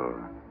evil,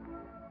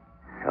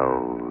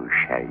 so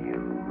shall you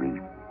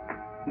reap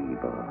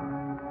evil.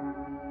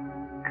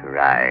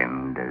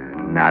 Crime does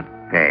not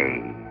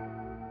pay.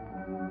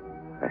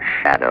 The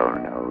shadow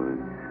knows.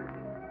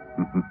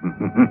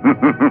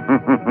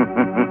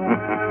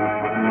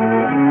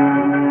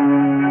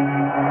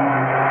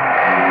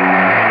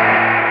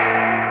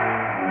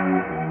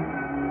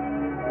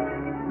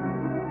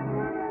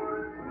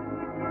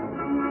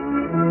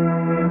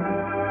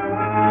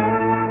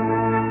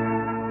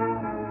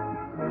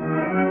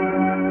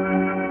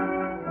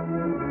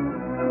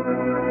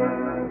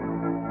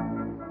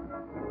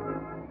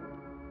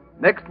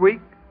 Next week,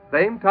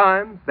 same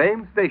time,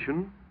 same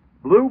station,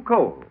 Blue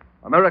Coal,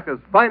 America's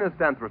finest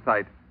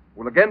anthracite,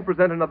 will again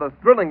present another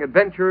thrilling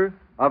adventure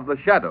of the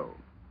Shadow.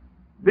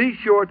 Be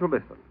sure to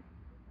listen,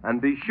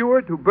 and be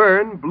sure to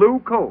burn Blue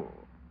Coal,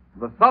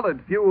 the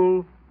solid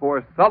fuel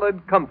for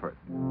solid comfort.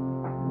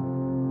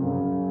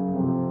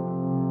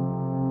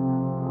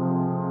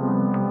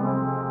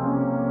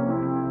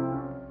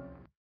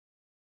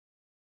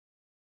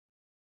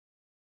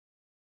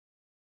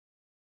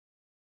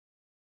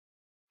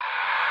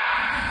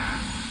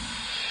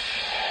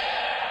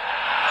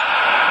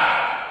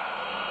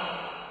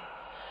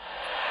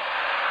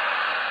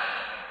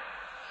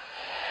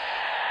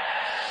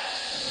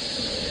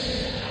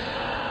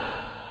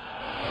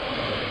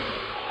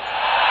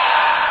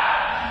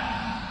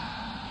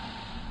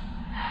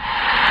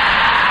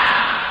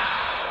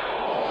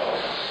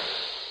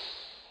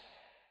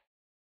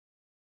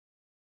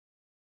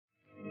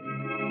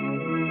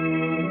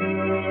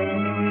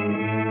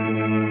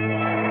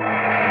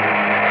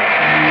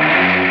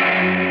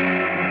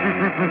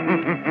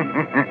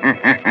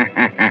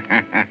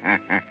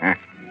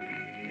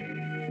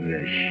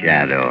 The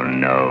shadow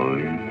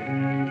knows.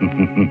 Now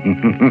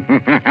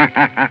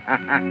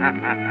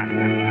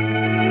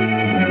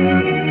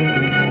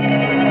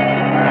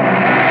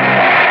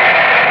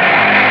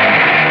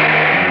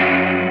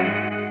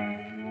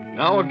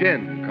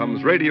again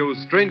comes radio's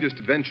strangest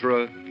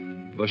adventurer,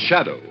 the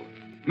Shadow,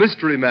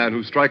 mystery man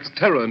who strikes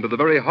terror into the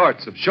very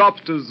hearts of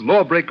shopsters,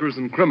 lawbreakers,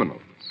 and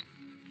criminals.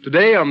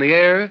 Today on the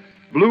air,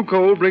 Blue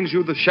Coal brings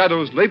you the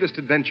Shadow's latest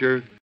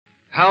adventure,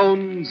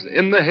 Hounds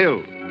in the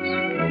Hills.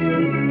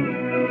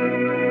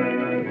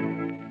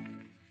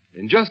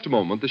 In just a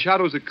moment, the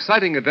Shadow's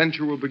exciting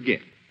adventure will begin.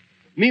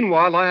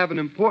 Meanwhile, I have an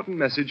important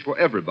message for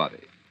everybody.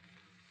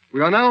 We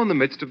are now in the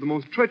midst of the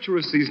most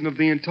treacherous season of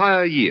the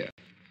entire year.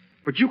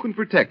 But you can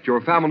protect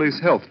your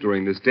family's health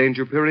during this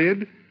danger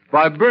period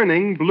by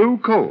burning blue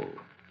coal.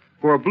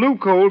 For blue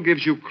coal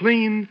gives you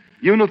clean,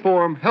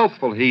 uniform,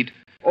 healthful heat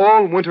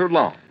all winter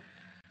long.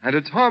 And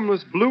its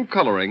harmless blue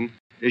coloring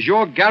is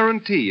your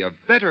guarantee of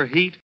better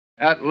heat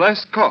at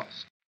less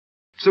cost.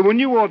 So when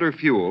you order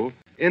fuel,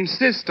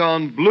 insist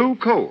on blue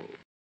coal.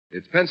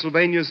 It's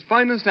Pennsylvania's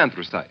finest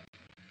anthracite.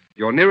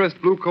 Your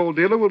nearest blue coal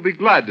dealer will be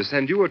glad to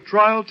send you a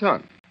trial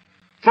ton.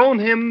 Phone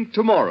him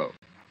tomorrow.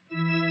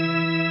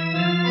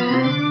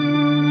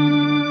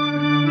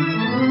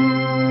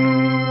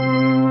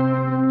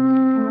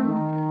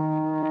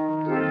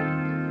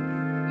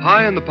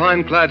 High in the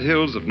pine-clad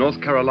hills of North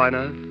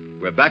Carolina,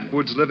 where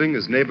backwoods living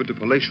is neighbor to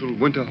palatial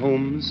winter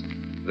homes,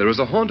 there is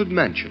a haunted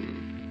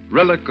mansion,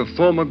 relic of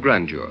former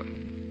grandeur.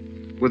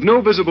 With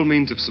no visible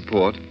means of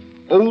support,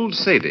 old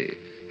Sadie,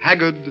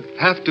 haggard,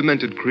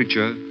 half-demented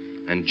creature,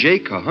 and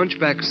Jake, her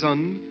hunchback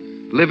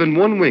son, live in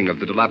one wing of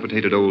the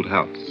dilapidated old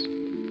house.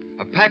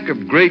 A pack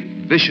of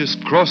great, vicious,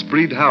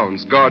 crossbreed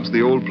hounds guards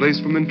the old place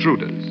from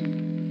intruders.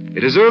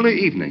 It is early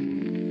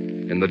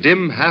evening. In the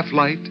dim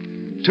half-light,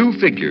 two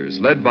figures,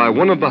 led by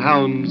one of the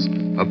hounds,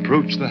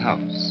 approach the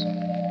house.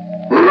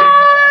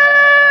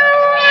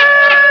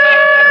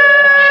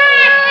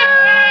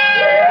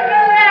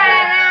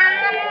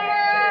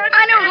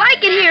 I don't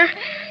like it here.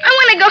 I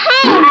want to go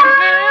home.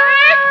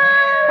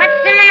 What's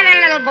the matter,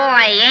 little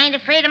boy? You ain't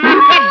afraid of my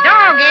pet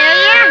dog, are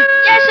you?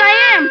 Yes, I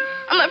am.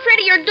 I'm afraid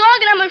of your dog,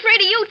 and I'm afraid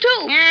of you,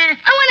 too. I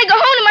want to go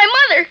home to my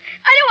mother.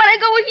 I don't want to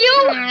go with you.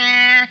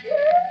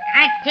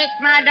 I take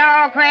my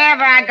dog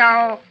wherever I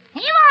go.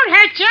 He won't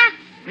hurt you.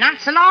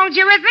 Not so long as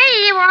you're with me,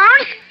 he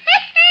won't.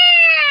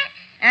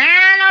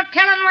 No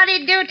telling what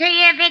he'd do to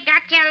you if he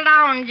got you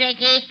alone,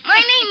 Jakey. My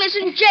name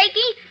isn't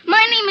Jakey.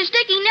 My name is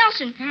Dickie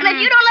Nelson. And if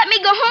you don't let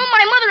me go home,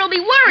 my mother will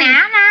be worried.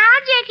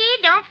 Now, Jakey,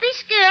 don't be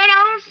scared,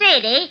 old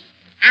Sadie.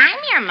 I'm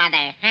your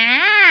mother.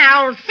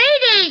 Old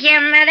Sadie's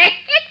your mother.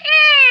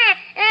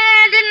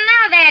 Didn't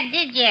know that,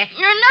 did you?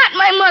 You're not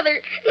my mother.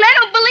 And I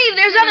don't believe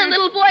there's other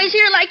little boys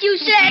here like you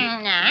said.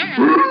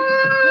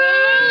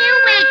 You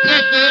wait,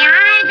 Jakey.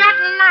 I got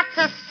lots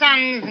of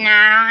sons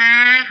now.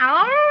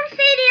 Old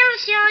Sadie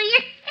will show you.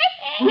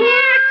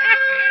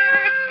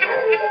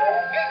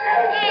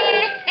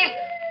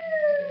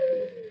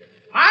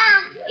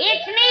 Mom,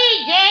 it's me,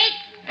 Jake.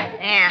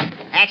 Yeah,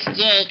 that's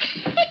Jake.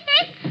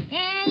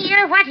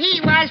 You're what he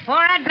was before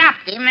I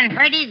dropped him and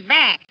hurt his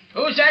back.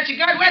 Who's that you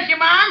got with you,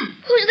 Mom?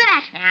 Who's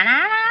that?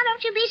 Now,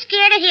 don't you be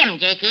scared of him,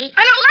 Jakey.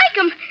 I don't like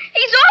him.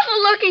 He's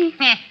awful looking.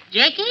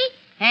 Jakey?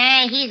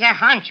 He's a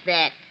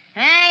hunchback.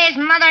 His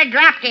mother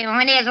dropped him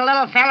when he was a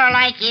little feller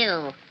like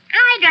you.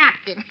 I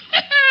dropped him.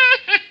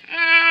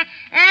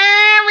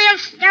 We'll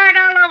start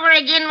all over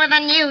again with a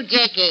new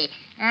Jakey.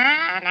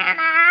 I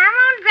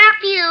won't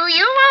drop you.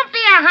 You won't be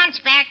a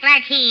hunchback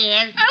like he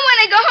is. I want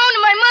to go home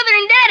to my mother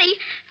and Daddy.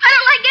 I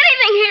don't like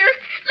anything here.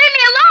 Leave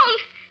me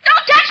alone.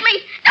 Don't touch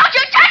me. Don't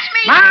you touch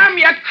me. Mom,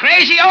 you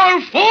crazy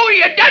old fool.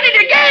 You done it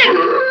again.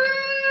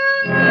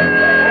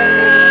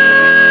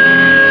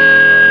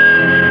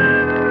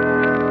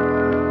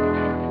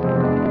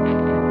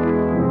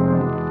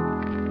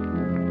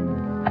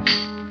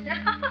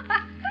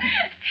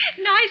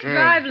 Nice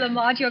drive,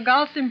 Lamont. Your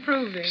golf's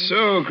improving.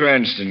 So,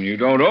 Cranston, you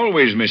don't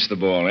always miss the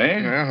ball,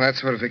 eh? Well,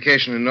 that's what a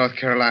vacation in North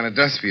Carolina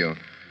does for you.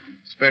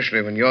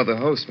 Especially when you're the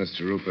host,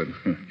 Mr. Rupert.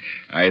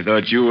 I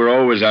thought you were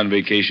always on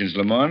vacations,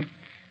 Lamont.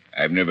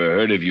 I've never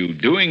heard of you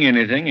doing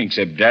anything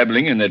except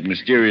dabbling in that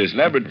mysterious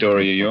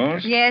laboratory of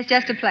yours. Yes,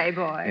 just a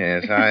playboy.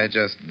 Yes, I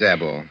just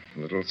dabble. A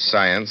little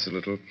science, a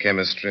little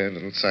chemistry, a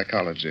little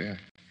psychology. I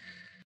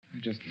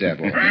just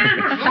dabble.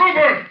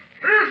 Rupert!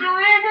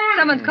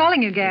 Someone's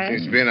calling you, Gary.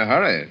 Seems to be in a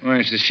hurry. Well,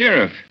 it's the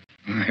sheriff.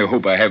 I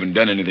hope I haven't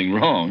done anything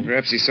wrong.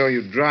 Perhaps he saw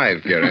you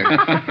drive, Gary.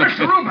 Mr.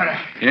 Rupert.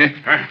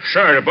 Yeah?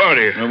 Sorry to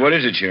bother you. Well, what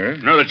is it,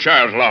 Sheriff? Another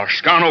child's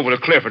lost. Gone over the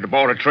cliff at the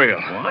border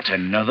trail. What?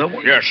 Another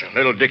one? Yes, sir.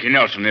 Little Dickie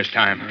Nelson this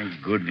time. Oh,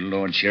 good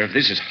Lord, Sheriff.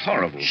 This is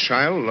horrible.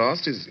 Child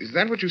lost? Is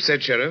that what you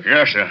said, Sheriff?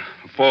 Yes, sir.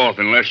 Fourth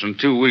in less than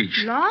 2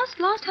 weeks. Lost?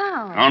 Lost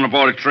how? On the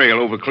border trail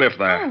over the cliff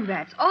there. Oh,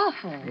 that's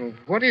awful. Well,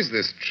 what is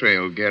this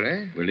trail,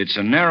 Gary? Well, it's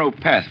a narrow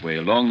pathway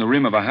along the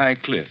rim of a high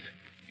cliff.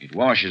 It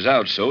washes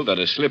out so that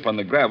a slip on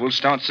the gravel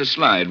starts to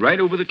slide right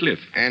over the cliff.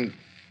 And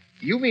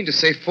you mean to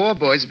say 4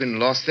 boys have been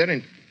lost there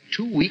in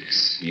 2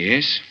 weeks.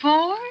 Yes?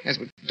 4? Yes,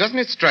 but doesn't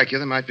it strike you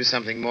there might be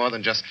something more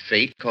than just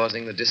fate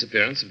causing the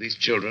disappearance of these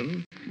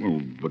children?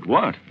 Well, but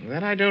what?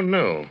 That I don't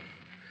know.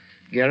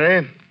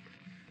 Gary,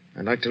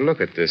 I'd like to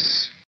look at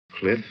this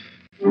cliff.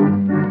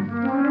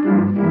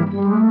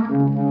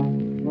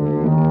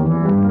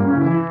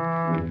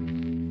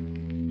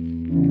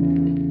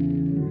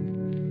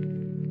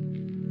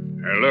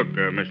 Look,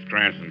 Mr.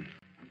 Cranston.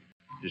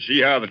 You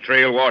see how the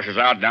trail washes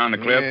out down the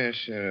cliff? Yeah,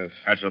 Sheriff.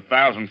 That's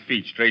 1,000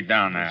 feet straight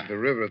down there. There's the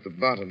river at the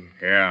bottom.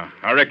 Yeah,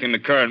 I reckon the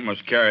current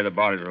must carry the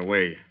bodies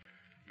away.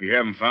 We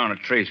haven't found a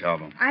trace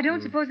of them. I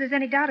don't suppose there's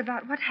any doubt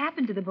about what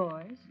happened to the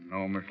boys.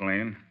 No, Miss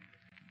Lane.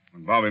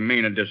 When Bobby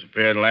Mina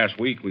disappeared last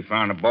week, we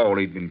found a ball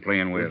he'd been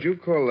playing with. Would you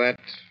call that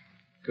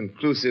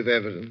conclusive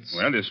evidence?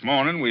 Well, this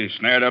morning we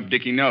snared up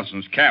Dickie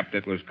Nelson's cap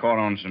that was caught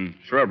on some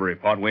shrubbery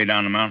part way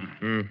down the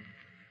mountain.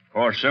 Of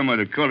course, some of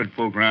the colored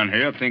folk around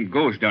here think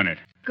ghosts done it.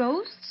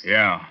 Ghosts?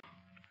 Yeah.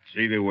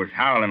 See, they was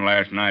howling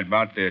last night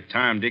about the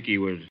time Dickie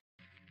was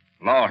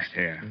lost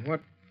here.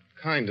 What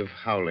kind of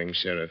howling,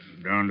 Sheriff?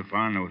 Darned if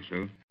I know,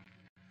 sir.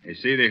 They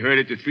say they heard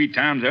it the 3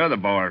 times the other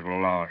boys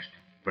were lost.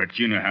 But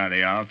you know how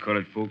they are,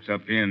 colored folks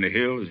up here in the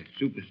hills. It's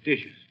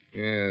superstitious.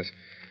 Yes,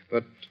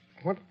 but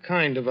what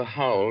kind of a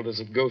howl does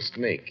a ghost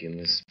make in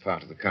this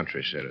part of the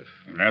country, Sheriff?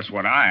 And that's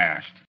what I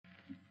asked.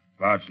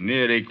 About as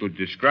near they could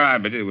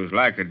describe it, it was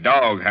like a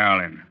dog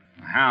howling.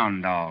 A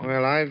hound dog.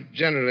 Well, I've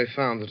generally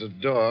found that a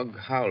dog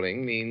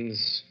howling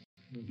means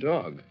a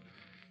dog.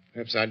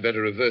 Perhaps I'd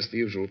better reverse the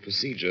usual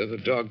procedure, the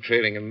dog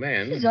trailing a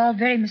man. This is all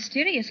very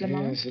mysterious,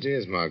 Lamont. Yes, it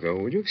is, Margot.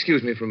 Will you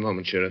excuse me for a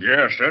moment, Sheriff?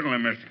 Yes, certainly,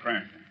 Mr.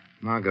 Cranston.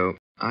 Margot,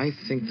 I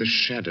think the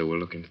shadow will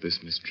look into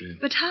this mystery.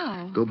 But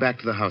how? Go back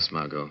to the house,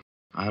 Margot.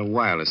 I'll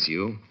wireless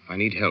you if I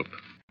need help.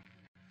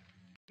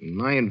 In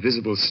my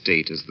invisible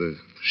state as the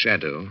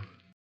shadow,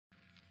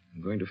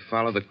 I'm going to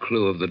follow the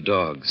clue of the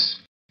dogs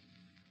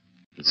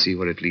and see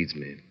where it leads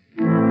me.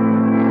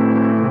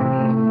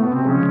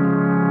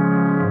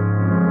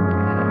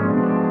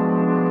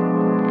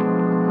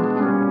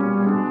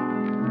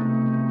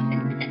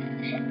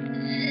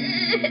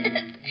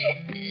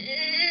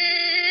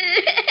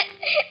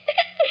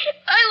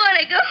 I want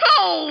to go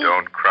home.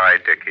 Don't cry,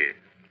 Dickie.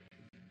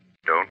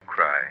 Don't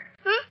cry.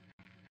 Huh?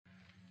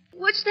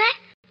 What's that?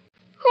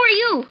 Who are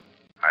you?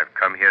 I've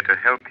come here to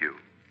help you.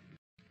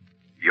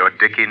 You're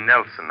Dickie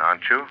Nelson,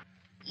 aren't you?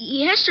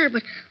 Yes, sir,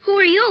 but who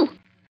are you?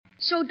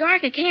 So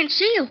dark I can't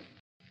see you.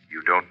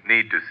 You don't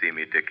need to see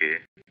me, Dickie.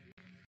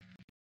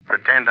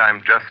 Pretend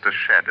I'm just a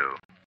shadow.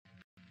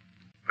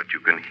 But you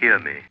can hear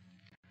me.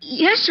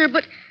 Yes, sir,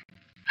 but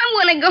I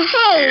want to go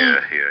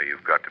home. Here,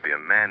 you've got to be a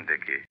man,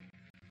 Dickie.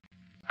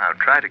 I'll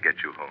try to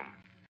get you home.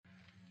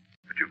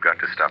 But you've got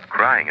to stop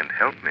crying and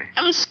help me.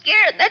 I'm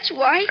scared, that's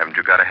why. Haven't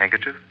you got a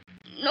handkerchief?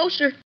 No,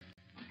 sir.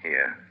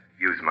 Here,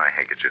 use my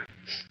handkerchief.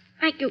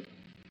 Thank you.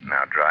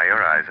 Now dry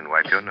your eyes and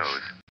wipe your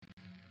nose.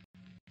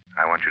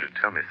 I want you to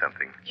tell me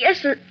something.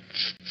 Yes, sir.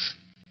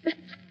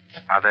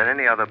 Are there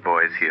any other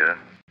boys here?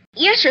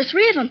 Yes, sir,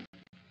 3 of them.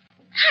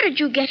 How did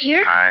you get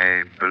here?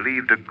 I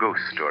believed a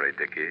ghost story,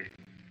 Dickie.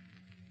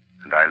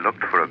 And I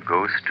looked for a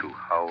ghost who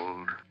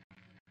howled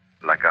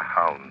like a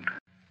hound.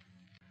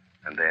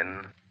 And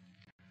then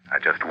I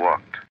just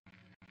walked.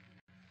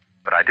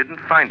 But I didn't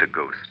find a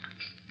ghost.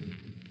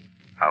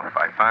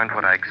 I found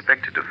what I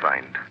expected to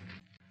find.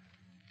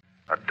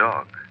 A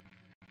dog.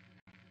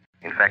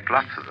 In fact,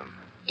 lots of them.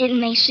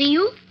 Didn't they see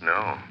you?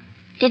 No.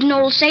 Didn't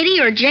old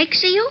Sadie or Jake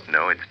see you?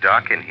 No, it's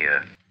dark in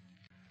here.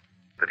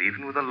 But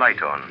even with a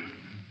light on,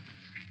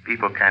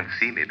 people can't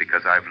see me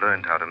because I've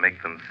learned how to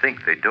make them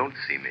think they don't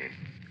see me.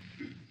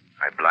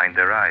 I blind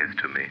their eyes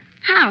to me.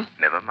 How?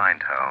 Never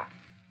mind how.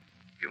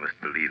 You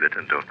must believe it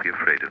and don't be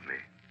afraid of me.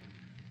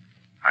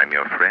 I'm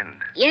your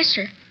friend. Yes,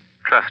 sir.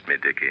 Trust me,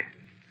 Dickie.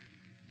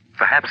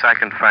 Perhaps I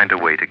can find a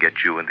way to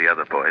get you and the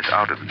other boys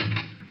out of it.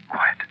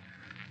 Quiet.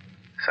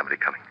 Somebody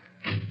coming.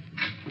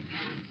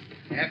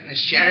 If the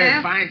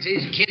sheriff finds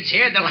these kids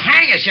here, they'll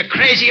hang us, you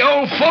crazy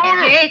old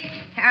fool. Jake,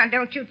 now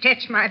don't you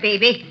touch my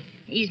baby.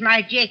 He's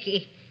my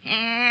Jakey.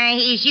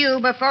 He's you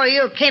before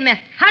you came a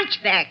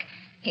hunchback.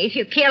 If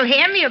you kill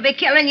him, you'll be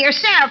killing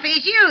yourself.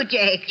 He's you,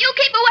 Jake. You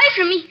keep away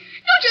from me.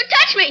 Don't you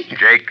touch me.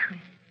 Jake,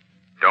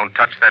 don't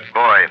touch that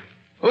boy.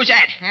 Who's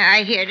that?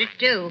 I heard it,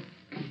 too.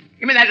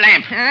 Give me that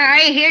lamp.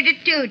 I heard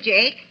it, too,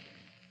 Jake.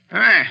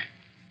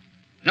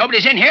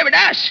 Nobody's in here but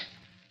us.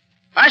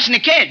 Us and the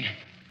kid.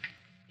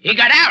 He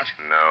got out.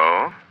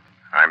 No,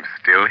 I'm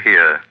still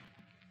here.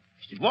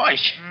 It's the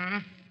voice.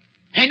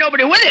 Ain't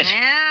nobody with us.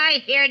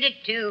 I heard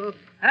it, too.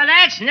 Well,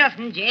 that's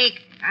nothing,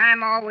 Jake.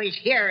 I'm always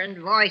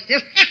hearing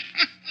voices.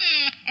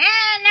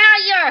 Now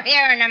you're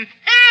hearing them.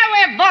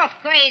 We're both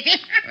crazy.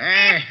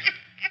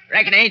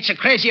 Reckon it ain't so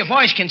crazy a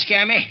voice can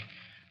scare me.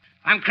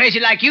 If I'm crazy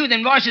like you,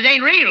 then voices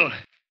ain't real.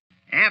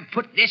 Now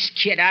put this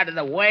kid out of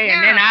the way,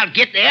 and then I'll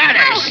get the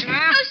others.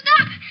 No,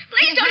 stop.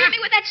 Please don't hit me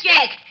with that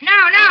stick.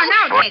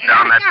 No, Put Jake.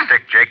 down that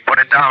stick, Jake. Put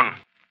it down.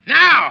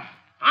 Now,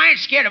 I ain't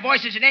scared of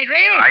voices that ain't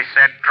real. I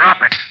said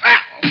drop it.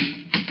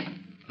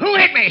 Who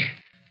hit me?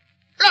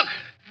 Look.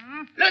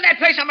 Look at that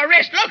place on my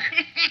wrist. Look.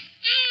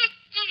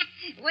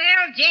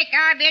 Well, Jake,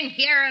 I've been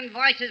hearing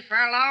voices for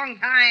a long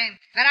time,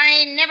 but I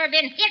ain't never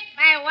been hit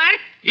by one.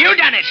 You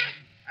done it.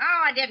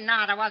 Oh, I did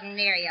not. I wasn't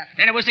near you.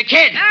 Then it was the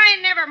kid. I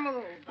never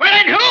moved. Well,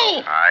 then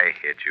who? I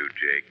hit you,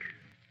 Jake.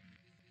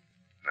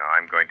 Now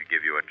I'm going to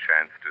give you a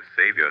chance to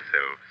save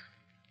yourselves.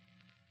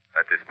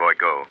 Let this boy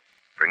go.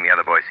 Bring the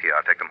other boys here.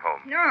 I'll take them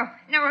home.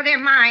 No, they're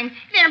mine.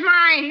 They're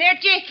mine. They're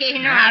Jakey.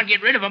 No. I'll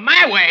get rid of them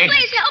my way.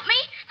 Please help me.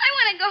 I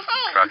want to go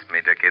home. Trust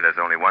me, Dickie, there's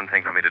only one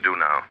thing for me to do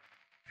now.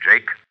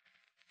 Jake,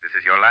 this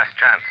is your last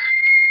chance.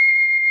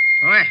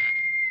 What?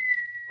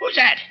 Who's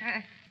that?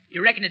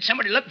 You reckon it's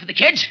somebody looking for the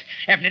kids?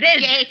 If it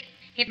is... Jake,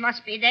 it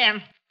must be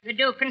them. The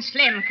Duke and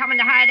Slim coming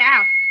to hide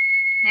out.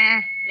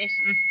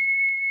 Listen.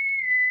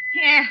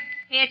 Yeah,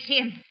 it's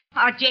him.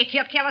 Oh, Jake,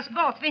 he'll kill us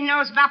both if he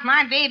knows about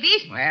my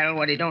babies. Well,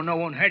 what he don't know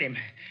won't hurt him.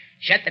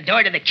 Shut the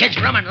door to the kids'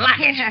 room and lock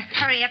it.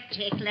 Hurry up,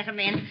 Jake. Let him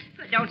in.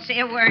 But don't say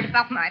a word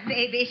about my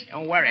babies.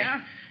 Don't worry.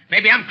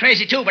 Maybe I'm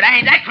crazy, too, but I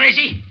ain't that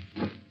crazy.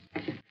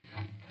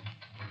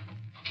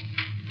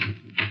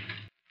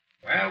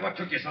 Well, what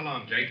took you so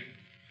long, Jake?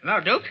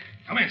 Hello, Duke.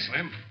 Come in,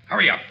 Slim.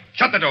 Hurry up.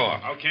 Shut the door.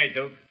 Okay,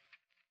 Duke.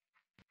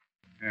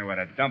 Hey, what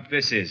a dump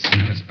this is.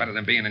 It's better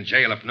than being in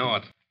jail up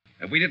north.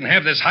 If we didn't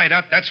have this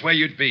hideout, that's where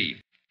you'd be.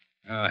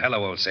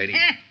 Hello, old Sadie.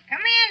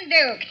 Come in,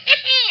 Duke.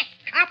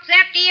 Cops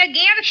after you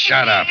again?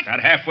 Shut up. That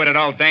half-witted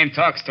old dame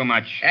talks too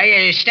much.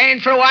 Hey, you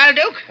staying for a while,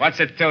 Duke? What's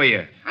it to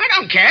you? I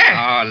don't care.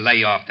 Oh,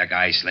 lay off the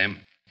guy, Slim.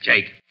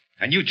 Jake,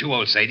 and you too,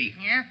 old Sadie.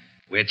 Yeah?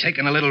 We're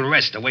taking a little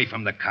rest away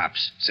from the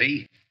cops,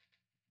 see?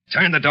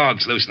 Turn the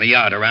dogs loose in the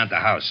yard around the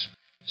house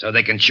so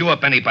they can chew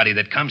up anybody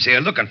that comes here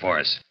looking for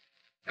us.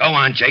 Go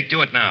on, Jake,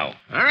 do it now.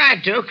 All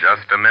right, Duke.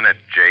 Just a minute,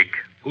 Jake.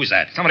 Who's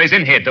that? Somebody's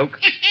in here, Duke.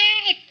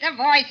 It's the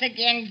voice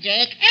again,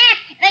 Jake.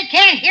 They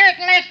can't hear it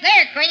unless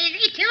they're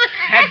crazy, too.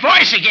 That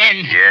voice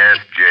again. Yes,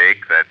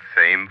 Jake, that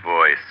same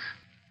voice.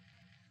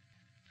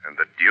 And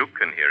the Duke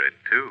can hear it,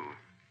 too.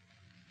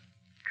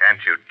 Can't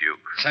you, Duke?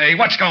 Say,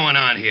 what's going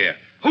on here?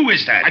 Who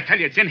is that? I tell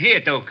you, it's in here,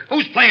 Duke.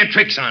 Who's playing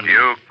tricks on me?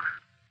 Duke,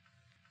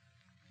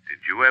 did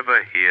you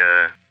ever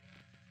hear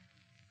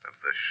of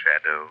the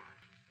Shadow?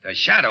 The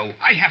Shadow?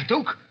 I have,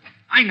 Duke.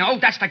 I know.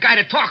 That's the guy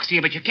that talks to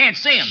you, but you can't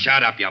see him.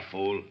 Shut up, you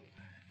fool.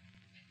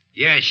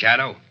 Yeah,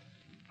 Shadow.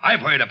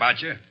 I've heard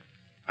about you.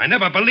 I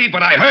never believed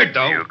what I heard,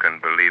 though. You can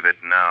believe it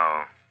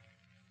now.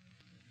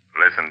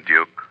 Listen,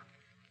 Duke.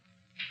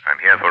 I'm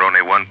here for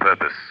only one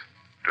purpose.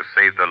 To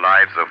save the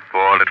lives of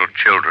 4 little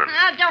children.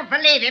 Oh, don't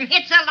believe him.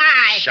 It's a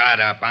lie.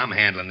 Shut up. I'm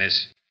handling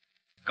this.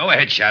 Go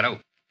ahead, Shadow.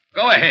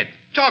 Go ahead.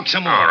 Talk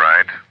some more. All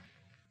right.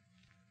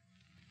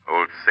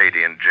 Old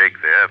Sadie and Jake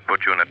there have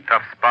put you in a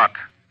tough spot.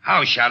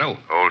 How, Shadow?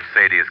 Old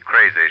Sadie is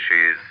crazy.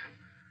 She's,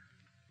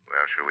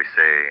 well, shall we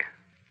say,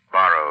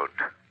 borrowed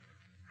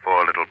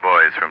 4 little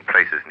boys from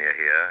places near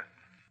here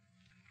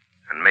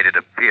and made it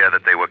appear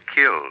that they were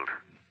killed.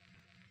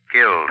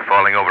 Killed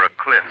falling over a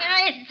cliff.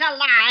 It's a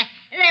lie.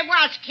 They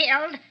was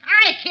killed.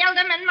 I killed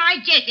them, and my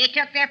Jakey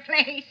took their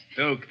place.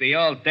 Duke, the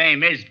old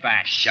dame is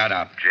back. Shut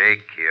up.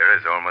 Jake here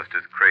is almost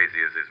as crazy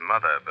as his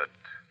mother, but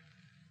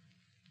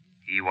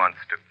he wants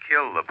to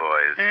kill the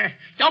boys.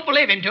 Don't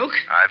believe him, Duke.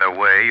 Either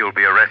way, you'll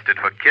be arrested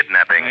for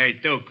kidnapping. Hey,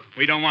 Duke,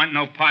 we don't want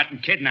no part in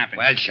kidnapping.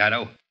 Well,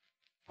 Shadow,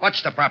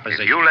 what's the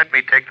proposition? If you let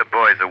me take the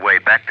boys away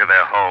back to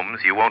their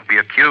homes, you won't be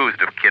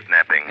accused of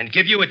kidnapping. And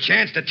give you a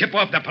chance to tip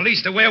off the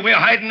police to where we're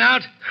hiding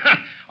out?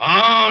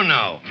 Oh,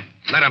 no.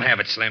 Let him have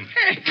it, Slim.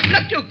 Hey,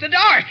 look, Duke, the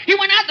door. He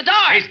went out the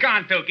door. He's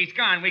gone, Duke. He's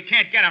gone. We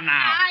can't get him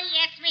now. Oh,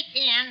 yes, we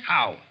can.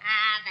 How?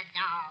 The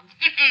dogs.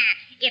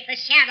 If the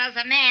Shadow's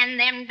a man,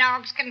 them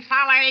dogs can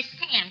follow his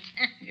scent.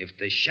 If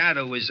the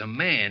Shadow is a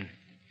man,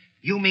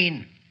 you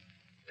mean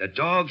the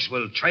dogs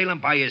will trail him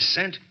by his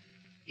scent,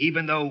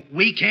 even though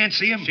we can't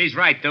see him? She's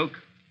right, Duke.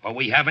 Well,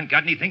 we haven't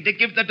got anything to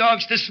give the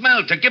dogs to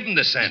smell, to give them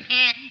the scent.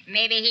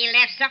 Maybe he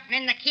left something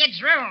in the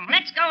kid's room.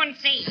 Let's go and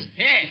see.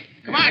 Yeah,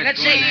 come on,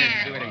 let's see.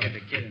 See what I get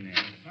the kid in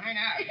there. Find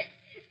out.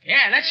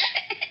 Yeah,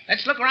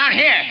 let's look around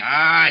here.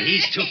 Ah,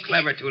 he's too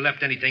clever to have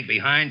left anything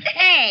behind.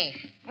 Hey,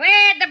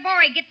 where'd the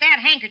boy get that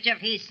handkerchief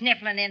he's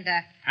sniffling into?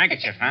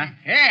 Handkerchief, huh?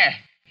 Yeah,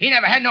 he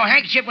never had no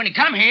handkerchief when he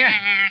come here.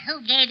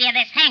 Who gave you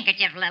this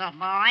handkerchief, little boy?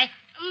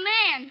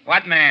 A man.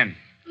 What man?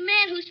 A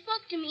man who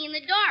spoke to me in the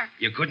dark.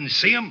 You couldn't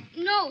see him?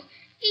 No.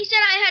 He said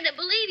I had to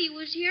believe he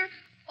was here,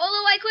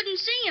 although I couldn't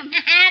see him.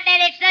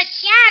 Then it's the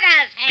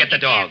Shadow's handkerchief. Get the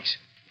dogs.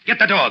 Get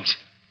the dogs.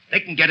 They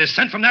can get his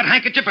scent from that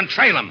handkerchief and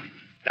trail him.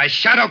 The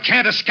Shadow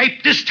can't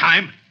escape this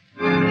time.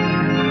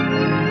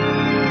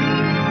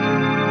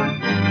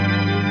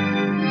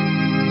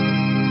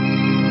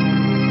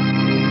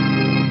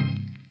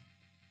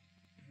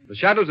 The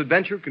Shadow's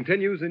adventure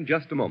continues in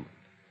just a moment.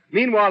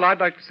 Meanwhile, I'd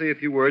like to say a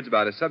few words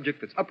about a subject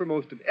that's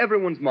uppermost in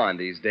everyone's mind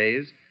these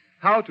days: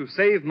 how to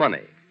save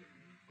money.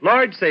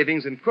 Large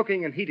savings in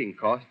cooking and heating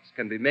costs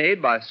can be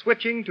made by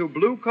switching to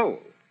blue coal.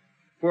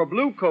 For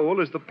blue coal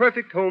is the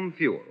perfect home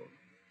fuel.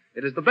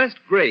 It is the best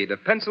grade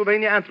of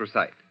Pennsylvania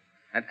anthracite.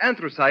 And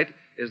anthracite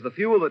is the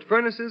fuel that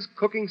furnaces,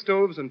 cooking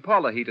stoves, and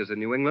parlor heaters in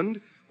New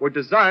England were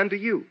designed to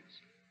use.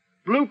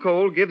 Blue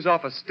coal gives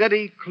off a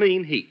steady,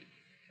 clean heat.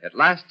 It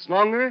lasts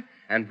longer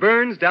and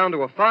burns down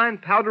to a fine,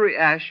 powdery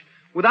ash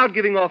without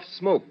giving off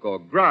smoke or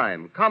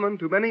grime common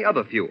to many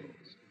other fuels.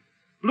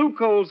 Blue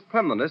coal's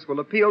cleanliness will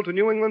appeal to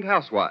New England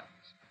housewives,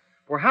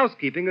 for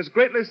housekeeping is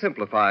greatly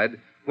simplified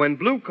when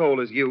blue coal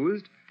is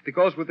used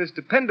because with this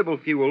dependable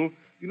fuel,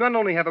 you not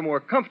only have a more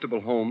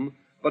comfortable home,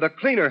 but a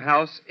cleaner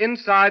house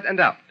inside and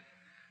out.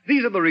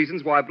 These are the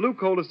reasons why blue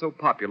coal is so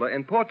popular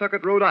in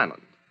Pawtucket, Rhode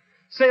Island.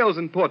 Sales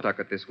in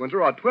Pawtucket this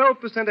winter are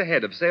 12%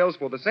 ahead of sales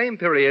for the same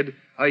period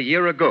a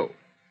year ago.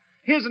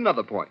 Here's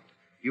another point.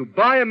 You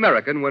buy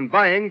American when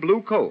buying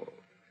blue coal.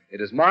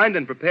 It is mined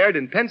and prepared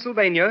in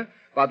Pennsylvania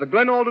by the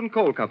Glenalden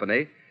Coal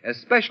Company,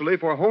 especially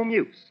for home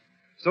use.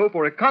 So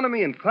for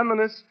economy and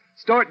cleanliness,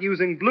 start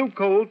using blue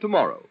coal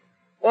tomorrow.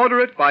 Order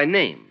it by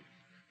name.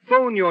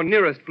 Phone your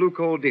nearest blue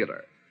coal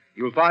dealer.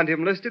 You'll find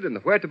him listed in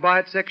the Where to Buy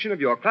It section of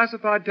your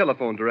classified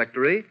telephone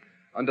directory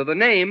under the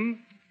name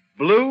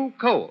Blue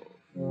Coal.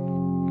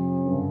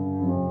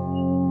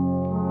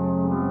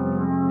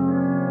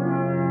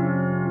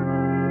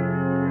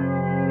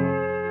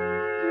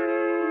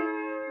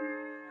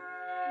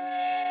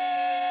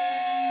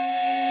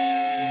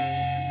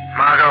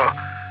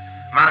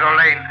 Margot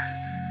Lane.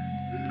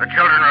 The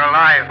children are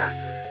alive.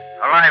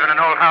 Alive in an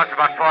old house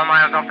about 4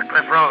 miles off the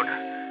cliff road.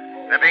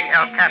 They're being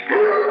held captive.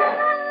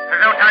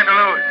 There's no time to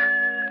lose.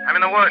 I'm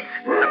in the woods.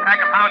 A pack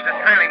of hounds is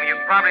trailing me. You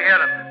can probably hear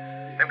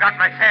them. They've got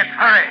my scent.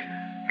 Hurry.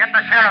 Get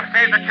the sheriff.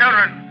 Save the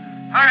children.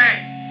 Hurry.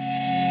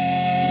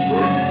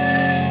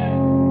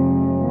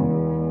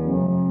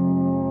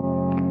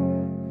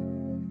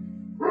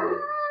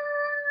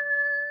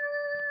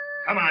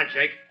 Come on,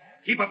 Jake.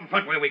 Keep up in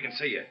front where we can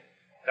see you.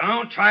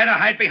 Don't try to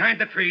hide behind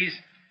the trees.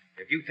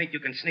 If you think you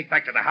can sneak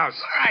back to the house.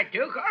 All right,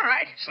 Duke, all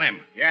right. Slim.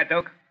 Yeah,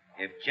 Duke?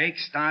 If Jake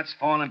starts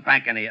falling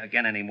back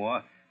again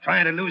anymore,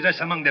 trying to lose us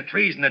among the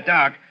trees in the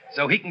dark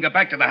so he can go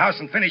back to the house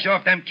and finish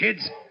off them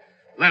kids,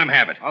 let him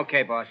have it.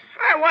 Okay, boss.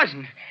 I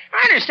wasn't.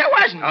 Honest, I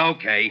wasn't.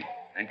 Okay.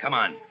 Then come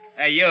on.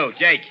 Hey, you,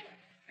 Jake.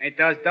 Ain't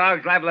those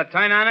dogs liable to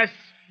turn on us?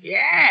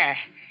 Yeah,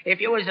 if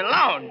you was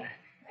alone.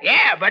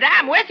 Yeah, but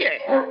I'm with you.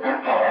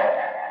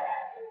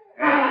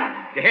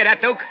 You hear that,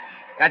 Duke?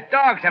 The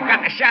dogs have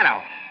got the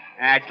shadow.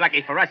 It's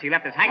lucky for us he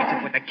left his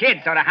handkerchief with the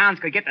kids so the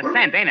hounds could get the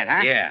scent, ain't it,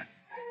 huh? Yeah.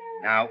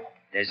 Now,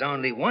 there's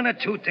only one or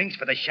two things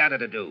for the shadow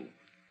to do.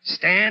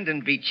 Stand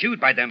and be chewed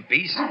by them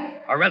beasts,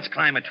 or else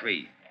climb a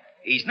tree.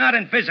 He's not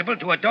invisible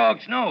to a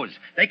dog's nose.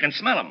 They can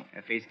smell him.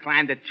 If he's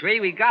climbed a tree,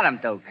 we got him,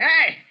 Duke.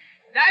 Hey,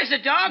 there's the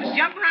dogs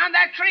jumping around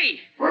that tree.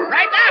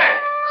 Right there.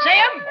 See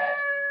 'em?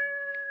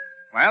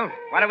 Well,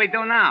 what do we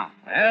do now?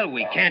 Well,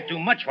 we can't do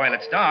much while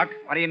it's dark.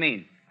 What do you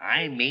mean?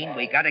 I mean,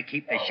 we gotta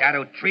keep the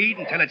shadow treed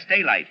until it's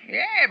daylight.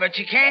 Yeah, but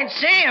you can't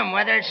see him,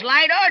 whether it's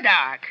light or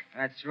dark.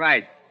 That's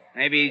right.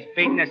 Maybe he's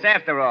beating us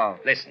after all.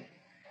 Listen,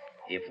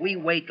 if we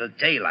wait till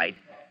daylight,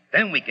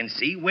 then we can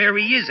see where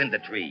he is in the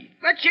tree.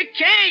 But you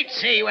can't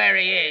see where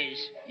he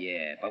is.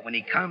 Yeah, but when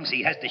he comes,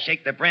 he has to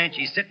shake the branch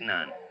he's sitting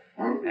on.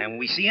 And when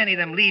we see any of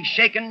them leaves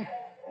shaking,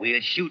 we'll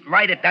shoot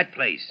right at that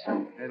place.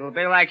 It'll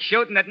be like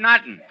shooting at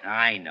nothing.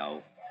 I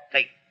know.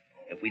 Say,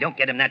 if we don't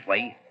get him that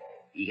way,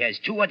 he has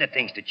two other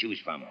things to choose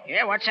from.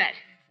 Yeah, what's that?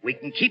 We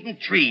can keep him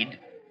treed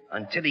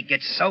until he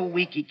gets so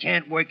weak he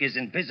can't work his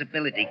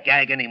invisibility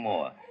gag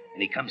anymore,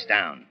 and he comes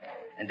down.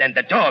 And then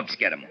the dogs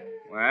get him.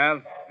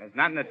 Well, there's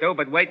nothing to do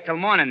but wait till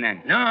morning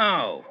then.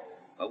 No,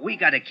 but we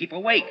gotta keep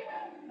awake.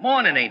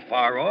 Morning ain't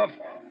far off,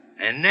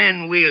 and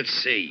then we'll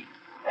see.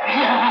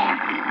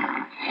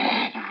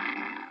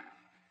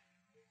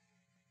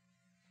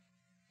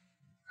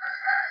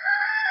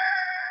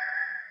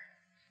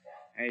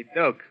 Hey,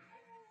 Duke.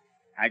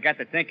 I got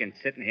to thinking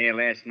sitting here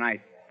last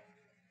night.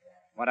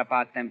 What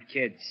about them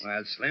kids?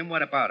 Well, Slim,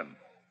 what about them?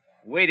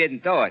 We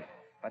didn't do it,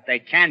 but they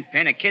can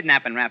pin a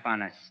kidnapping rap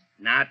on us.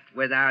 Not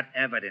without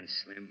evidence,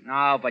 Slim.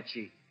 No, but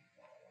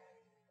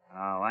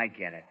Oh, I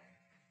get it.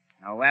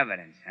 No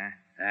evidence, huh?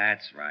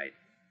 That's right.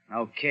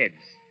 No kids.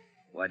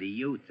 What do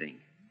you think?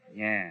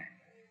 Yeah.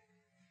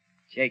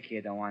 Jake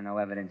here don't want no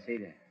evidence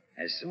either.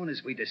 As soon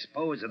as we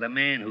dispose of the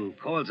man who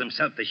calls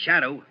himself the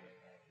Shadow,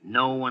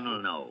 no one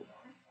will know.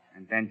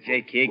 And then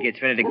Jake here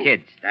gets rid of the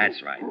kids.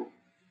 That's right.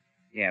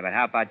 Yeah, but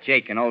how about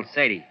Jake and old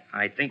Sadie?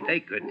 I think they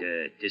could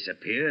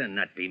disappear and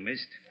not be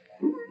missed.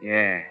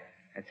 Yeah,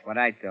 that's what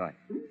I thought.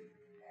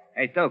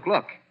 Hey, Duke,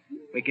 look.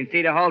 We can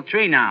see the whole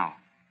tree now.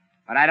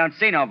 But I don't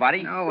see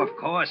nobody. No, of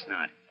course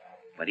not.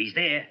 But he's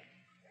there.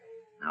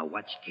 Now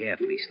watch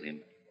carefully,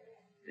 Slim.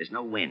 There's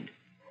no wind.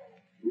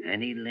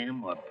 Any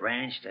limb or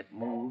branch that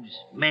moves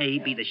may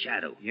be the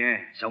Shadow. Yeah.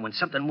 So when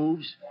something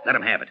moves, let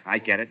him have it. I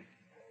get it.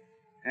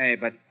 Hey,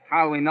 but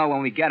how do we know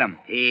when we get him?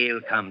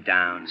 He'll come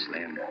down,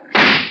 Slim.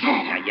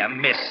 Now, you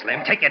missed,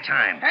 Slim. Take your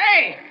time.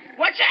 Hey,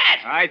 what's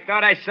that? I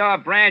thought I saw a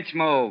branch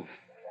move.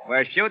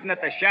 We're shooting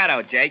at the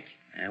Shadow, Jake.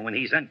 And when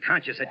he's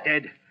unconscious or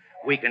dead,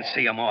 we can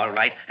see him all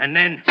right. And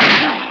then...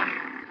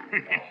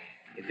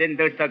 You didn't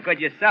do so good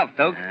yourself,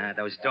 Duke.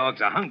 Those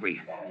dogs are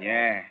hungry.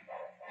 Yeah.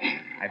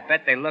 I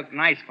bet they look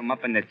nice from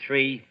up in the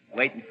tree,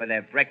 waiting for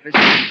their breakfast.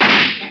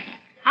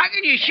 How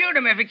can you shoot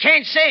him if you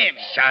can't see him?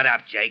 Shut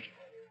up, Jake.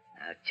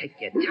 Now, take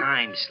your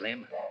time,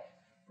 Slim.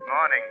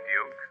 Morning,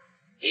 Duke.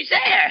 He's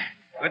there.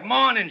 Good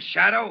morning,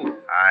 Shadow.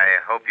 I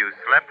hope you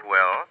slept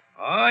well.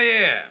 Oh,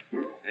 yeah.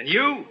 And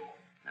you?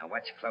 Now,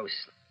 watch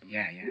close.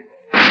 Yeah.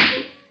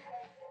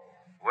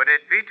 Would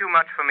it be too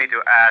much for me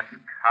to ask,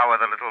 how are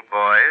the little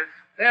boys?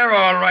 They're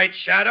all right,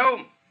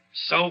 Shadow.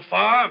 So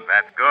far.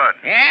 That's good.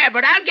 Yeah,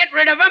 but I'll get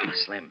rid of him.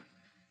 Slim,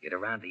 get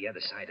around the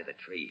other side of the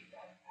tree.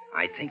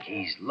 I think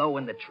he's low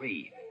in the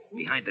tree,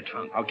 behind the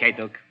trunk. Okay,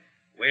 Duke.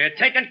 We're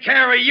taking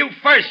care of you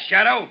first,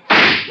 Shadow.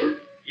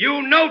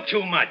 You know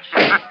too much.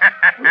 Well,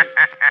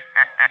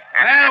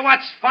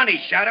 what's funny,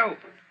 Shadow?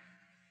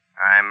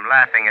 I'm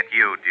laughing at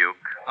you, Duke.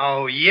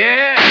 Oh,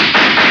 yeah?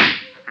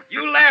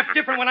 You laugh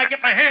different when I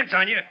get my hands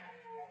on you.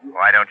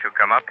 Why don't you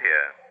come up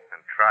here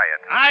and try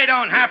it? I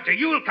don't have to.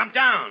 You'll come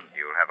down.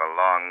 You'll have a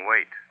long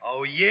wait.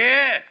 Oh,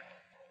 yeah?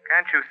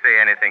 Can't you say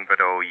anything but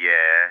oh,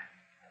 yeah?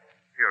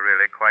 You're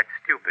really quite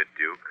stupid,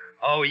 Duke.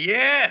 Oh,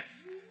 yeah?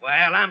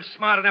 Well, I'm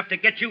smart enough to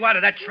get you out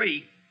of that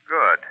tree.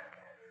 Good.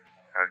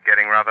 I was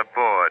getting rather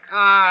bored.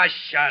 Ah,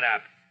 shut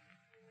up.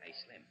 Hey,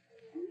 Slim,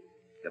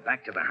 go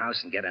back to the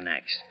house and get an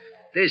axe.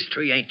 This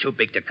tree ain't too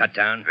big to cut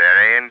down.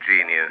 Very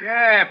ingenious.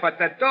 Yeah, but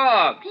the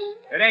dogs.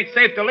 It ain't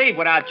safe to leave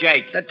without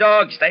Jake. The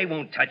dogs, they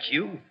won't touch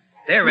you.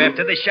 They're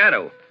after the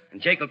Shadow,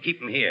 and Jake will keep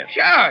them here.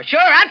 Sure.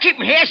 I'll keep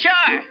him here,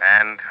 sure.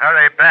 And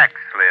hurry back,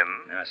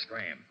 Slim. Now,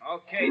 scram.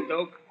 Okay,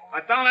 Duke.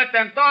 But don't let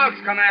them dogs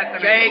come after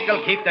me. Jake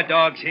will keep the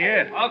dogs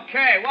here.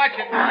 Okay, watch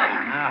it.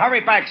 Now,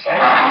 hurry back, Slim.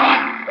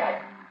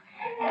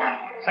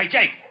 Say,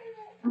 Jake,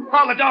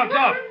 call the dogs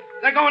off.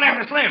 They're going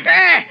after Slim.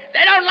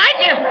 They don't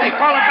like you. Hey,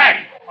 call him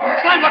back.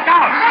 Slim, look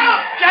out.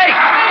 Jake,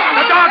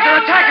 the dogs are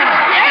attacking him.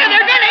 Yeah,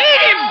 they're going to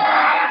eat him.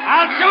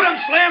 I'll shoot him,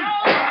 Slim.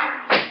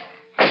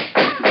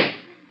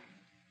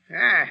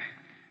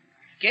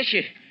 Guess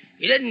you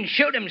didn't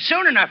shoot him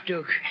soon enough,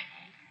 Duke.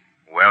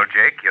 Well,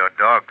 Jake, your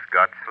dogs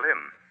got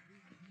Slim.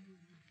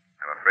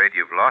 I'm afraid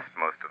you've lost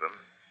most of them.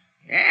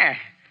 Yeah.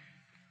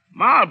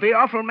 Ma'll be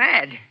awful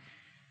mad.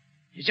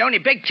 There's only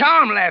Big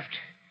Tom left.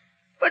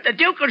 But the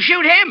Duke will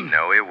shoot him.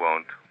 No, he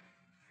won't.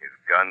 His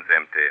gun's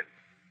empty.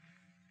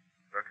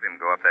 Look at him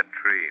go up that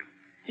tree.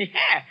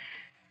 Yeah.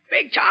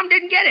 Big Tom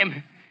didn't get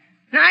him.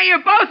 Now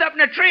you're both up in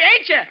the tree,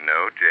 ain't you?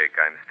 No, Jake,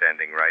 I'm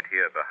standing right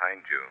here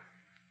behind you.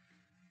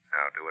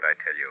 Now, do what I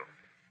tell you.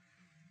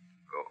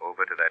 Go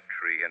over to that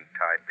tree and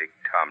tie Big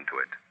Tom to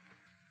it.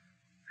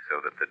 So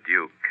that the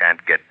Duke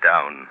can't get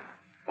down.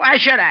 Why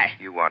should I?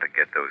 You want to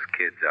get those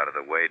kids out of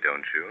the way,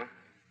 don't you?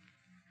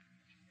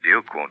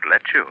 Duke won't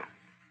let you.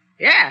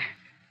 Yeah.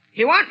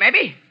 He won't,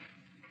 maybe.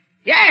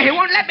 Yeah, he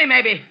won't let me,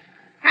 maybe.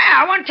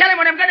 I won't tell him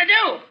what I'm going to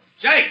do.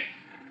 Jake,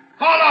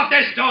 call off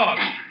this dog.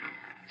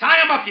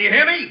 Tie him up, do you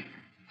hear me?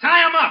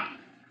 Tie him up.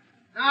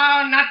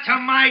 No, not to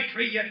my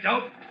tree, you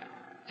dope.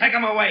 Take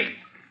him away.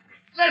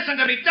 Listen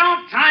to me.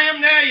 Don't tie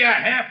him there, you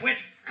half-wit.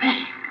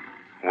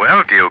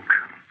 Well, Duke,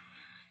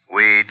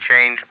 we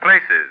changed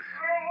places.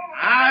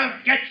 I'll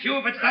get you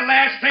if it's the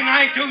last thing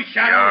I do,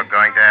 Shadow. You're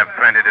going to have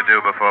plenty to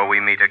do before we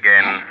meet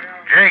again.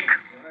 Jake,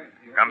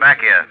 come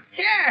back here.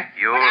 Yeah.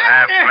 You'll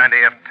have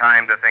plenty of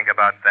time to think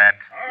about that.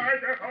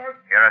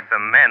 Here are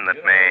some men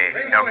that may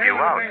help you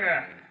out.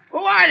 Who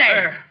are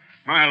they?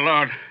 My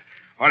Lord,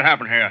 what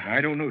happened here?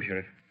 I don't know,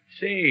 Sheriff.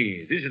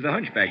 Say, this is the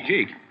hunchback,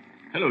 Jake.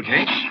 Hello,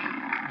 Jake.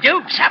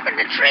 Duke's up in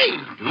the tree.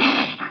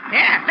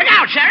 Yeah, look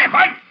out, Sheriff.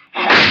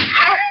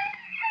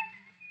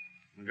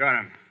 Got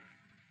him.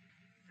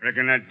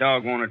 Reckon that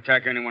dog won't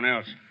attack anyone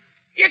else.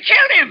 You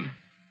killed him.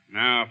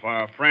 Now, if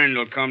our friend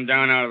will come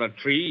down out of the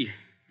tree,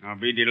 I'll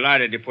be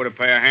delighted to put a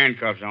pair of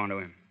handcuffs onto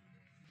him.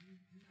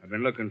 I've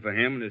been looking for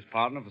him and his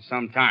partner for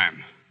some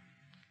time.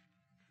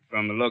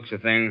 From the looks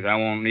of things, I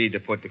won't need to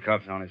put the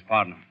cuffs on his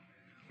partner.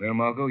 Well,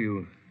 Margot,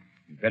 you'd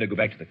better go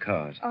back to the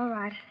cars. All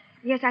right.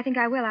 Yes, I think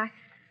I will. I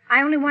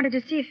only wanted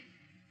to see if...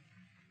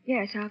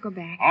 Yes, I'll go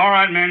back. All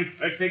right, men.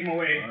 Let's take him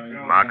away.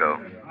 Margot.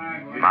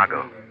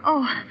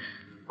 Oh,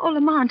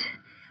 Lamont.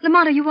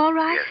 Lamont, are you all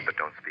right? Yes, but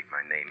don't speak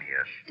my name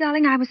here.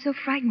 Darling, I was so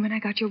frightened when I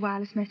got your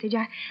wireless message.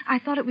 I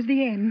thought it was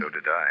the end. So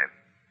did I.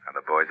 Are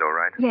the boys all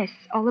right? Yes,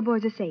 all the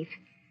boys are safe.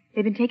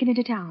 They've been taken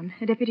into town.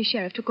 A deputy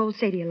sheriff took old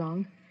Sadie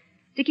along.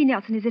 Dickie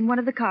Nelson is in one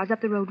of the cars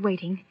up the road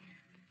waiting.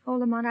 Oh,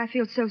 Lamont, I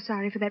feel so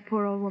sorry for that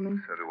poor old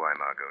woman. So do I,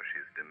 Margot.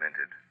 She's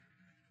demented.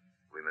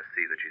 We must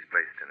see that she's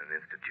placed in an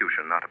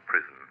institution, not a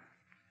prison.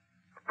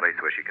 A place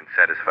where she can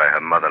satisfy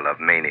her mother-love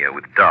mania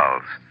with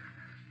dolls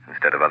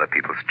instead of other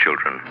people's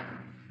children.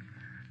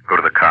 Go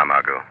to the car,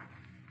 Margot.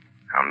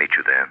 I'll meet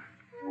you there.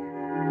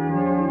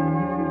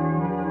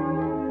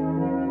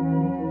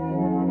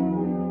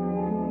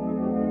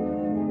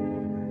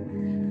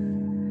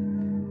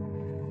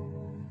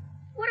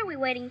 What are we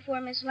waiting for,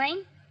 Miss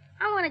Lane?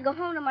 I want to go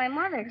home to my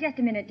mother. Just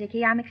a minute,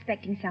 Dickie. I'm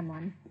expecting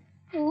someone.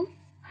 Who?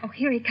 Oh,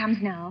 here he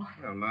comes now.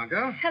 Well,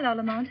 Margot. Hello,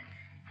 Lamont.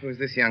 Who's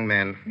this young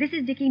man? This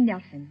is Dickie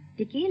Nelson.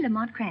 Dickie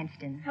Lamont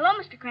Cranston. Hello,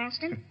 Mr.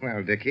 Cranston.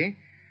 Well, Dickie,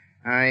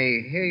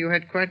 I hear you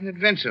had quite an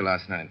adventure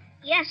last night.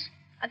 Yes,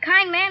 a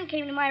kind man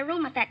came to my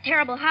room at that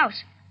terrible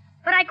house.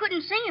 but I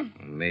couldn't see him.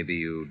 Maybe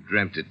you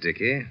dreamt it,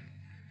 Dickie.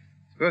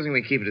 Supposing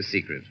we keep it a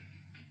secret,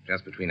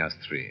 just between us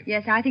three.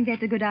 Yes, I think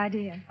that's a good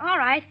idea. All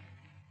right.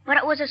 But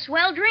it was a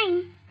swell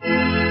dream.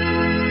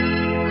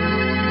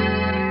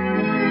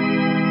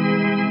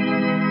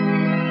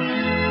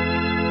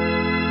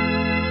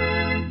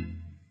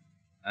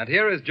 And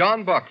here is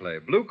John Barclay,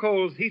 Blue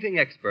Coal's heating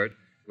expert,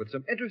 with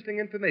some interesting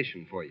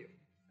information for you.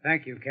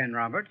 Thank you, Ken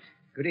Roberts.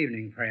 Good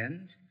evening,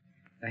 friends.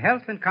 The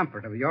health and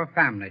comfort of your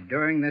family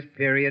during this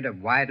period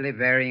of widely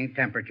varying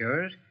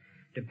temperatures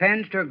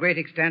depends to a great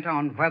extent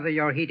on whether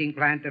your heating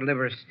plant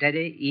delivers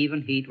steady,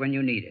 even heat when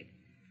you need it.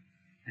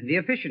 And the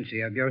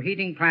efficiency of your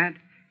heating plant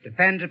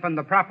depends upon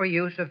the proper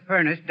use of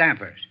furnace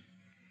dampers.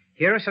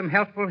 Here are some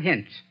helpful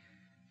hints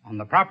on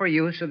the proper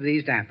use of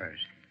these dampers.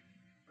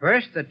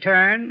 First, the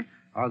turn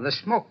or the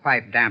smoke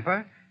pipe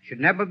damper should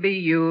never be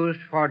used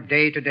for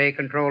day-to-day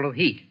control of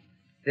heat.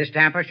 This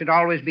damper should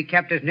always be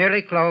kept as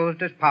nearly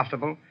closed as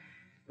possible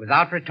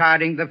without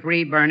retarding the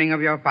free burning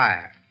of your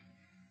fire.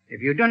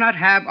 If you do not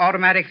have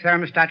automatic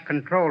thermostat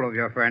control of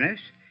your furnace,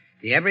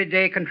 the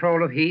everyday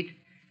control of heat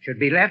should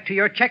be left to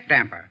your check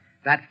damper,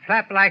 that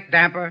flap-like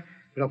damper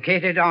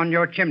located on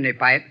your chimney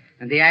pipe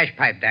and the ash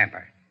pipe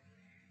damper.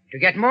 To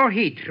get more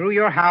heat through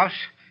your house,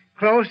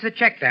 close the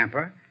check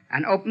damper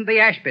and open the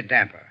ash pit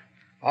damper.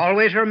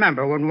 Always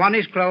remember, when one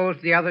is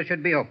closed, the other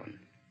should be open.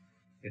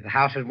 If the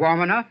house is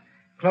warm enough,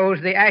 close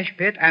the ash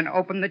pit and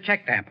open the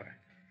check damper.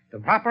 The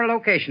proper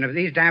location of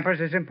these dampers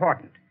is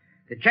important.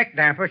 The check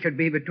damper should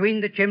be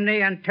between the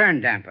chimney and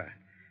turn damper,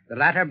 the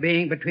latter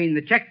being between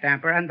the check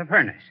damper and the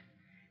furnace.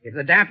 If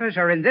the dampers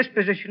are in this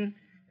position,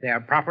 they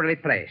are properly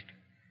placed.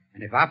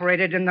 And if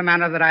operated in the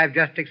manner that I've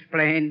just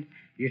explained,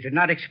 you should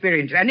not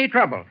experience any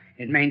trouble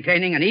in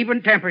maintaining an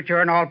even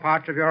temperature in all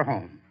parts of your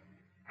home.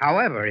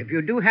 However, if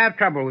you do have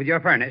trouble with your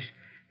furnace,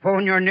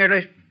 phone your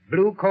nearest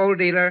Blue Coal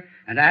dealer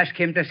and ask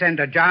him to send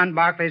a John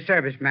Barclay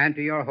serviceman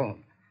to your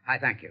home. I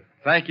thank you.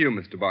 Thank you,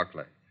 Mr.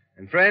 Barclay.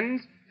 And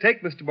friends,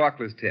 take Mr.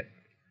 Barclay's tip.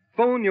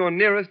 Phone your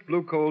nearest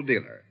Blue Coal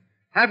dealer.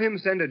 Have him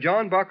send a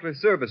John Barclay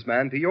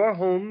serviceman to your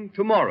home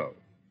tomorrow.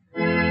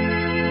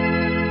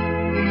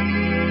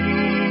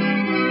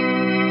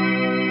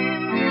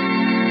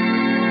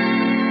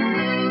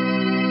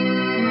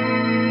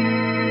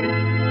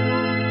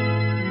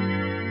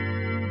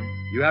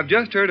 You have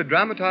just heard a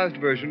dramatized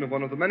version of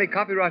one of the many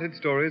copyrighted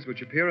stories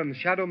which appear in the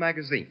Shadow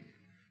magazine.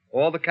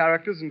 All the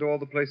characters and all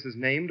the places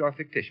named are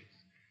fictitious.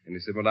 Any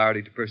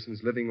similarity to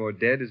persons living or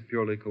dead is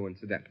purely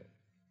coincidental.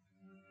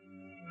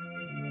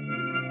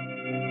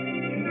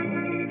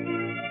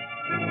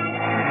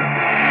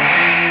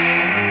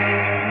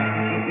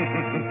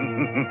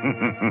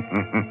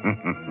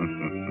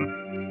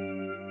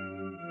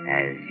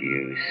 As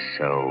you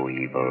sow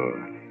evil,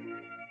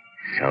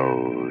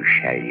 so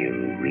shall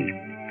you reap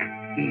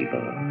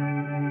evil.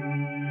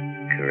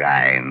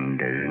 Crime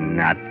does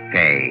not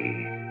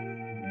pay.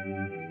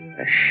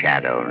 The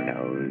shadow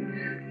knows.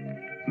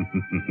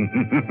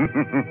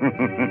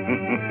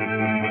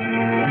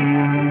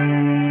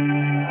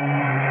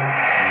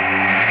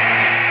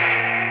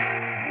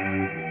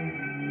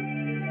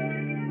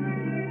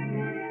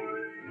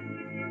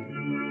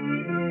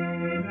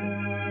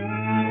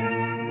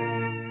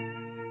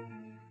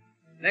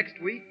 Next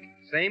week,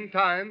 same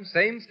time,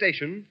 same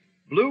station,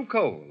 Blue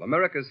Coal,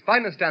 America's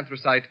finest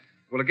anthracite,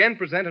 will again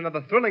present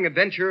another thrilling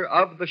adventure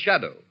of the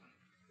Shadow.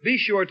 Be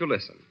sure to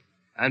listen.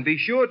 And be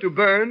sure to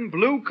burn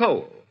Blue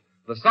Coal,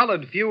 the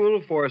solid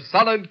fuel for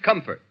solid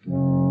comfort.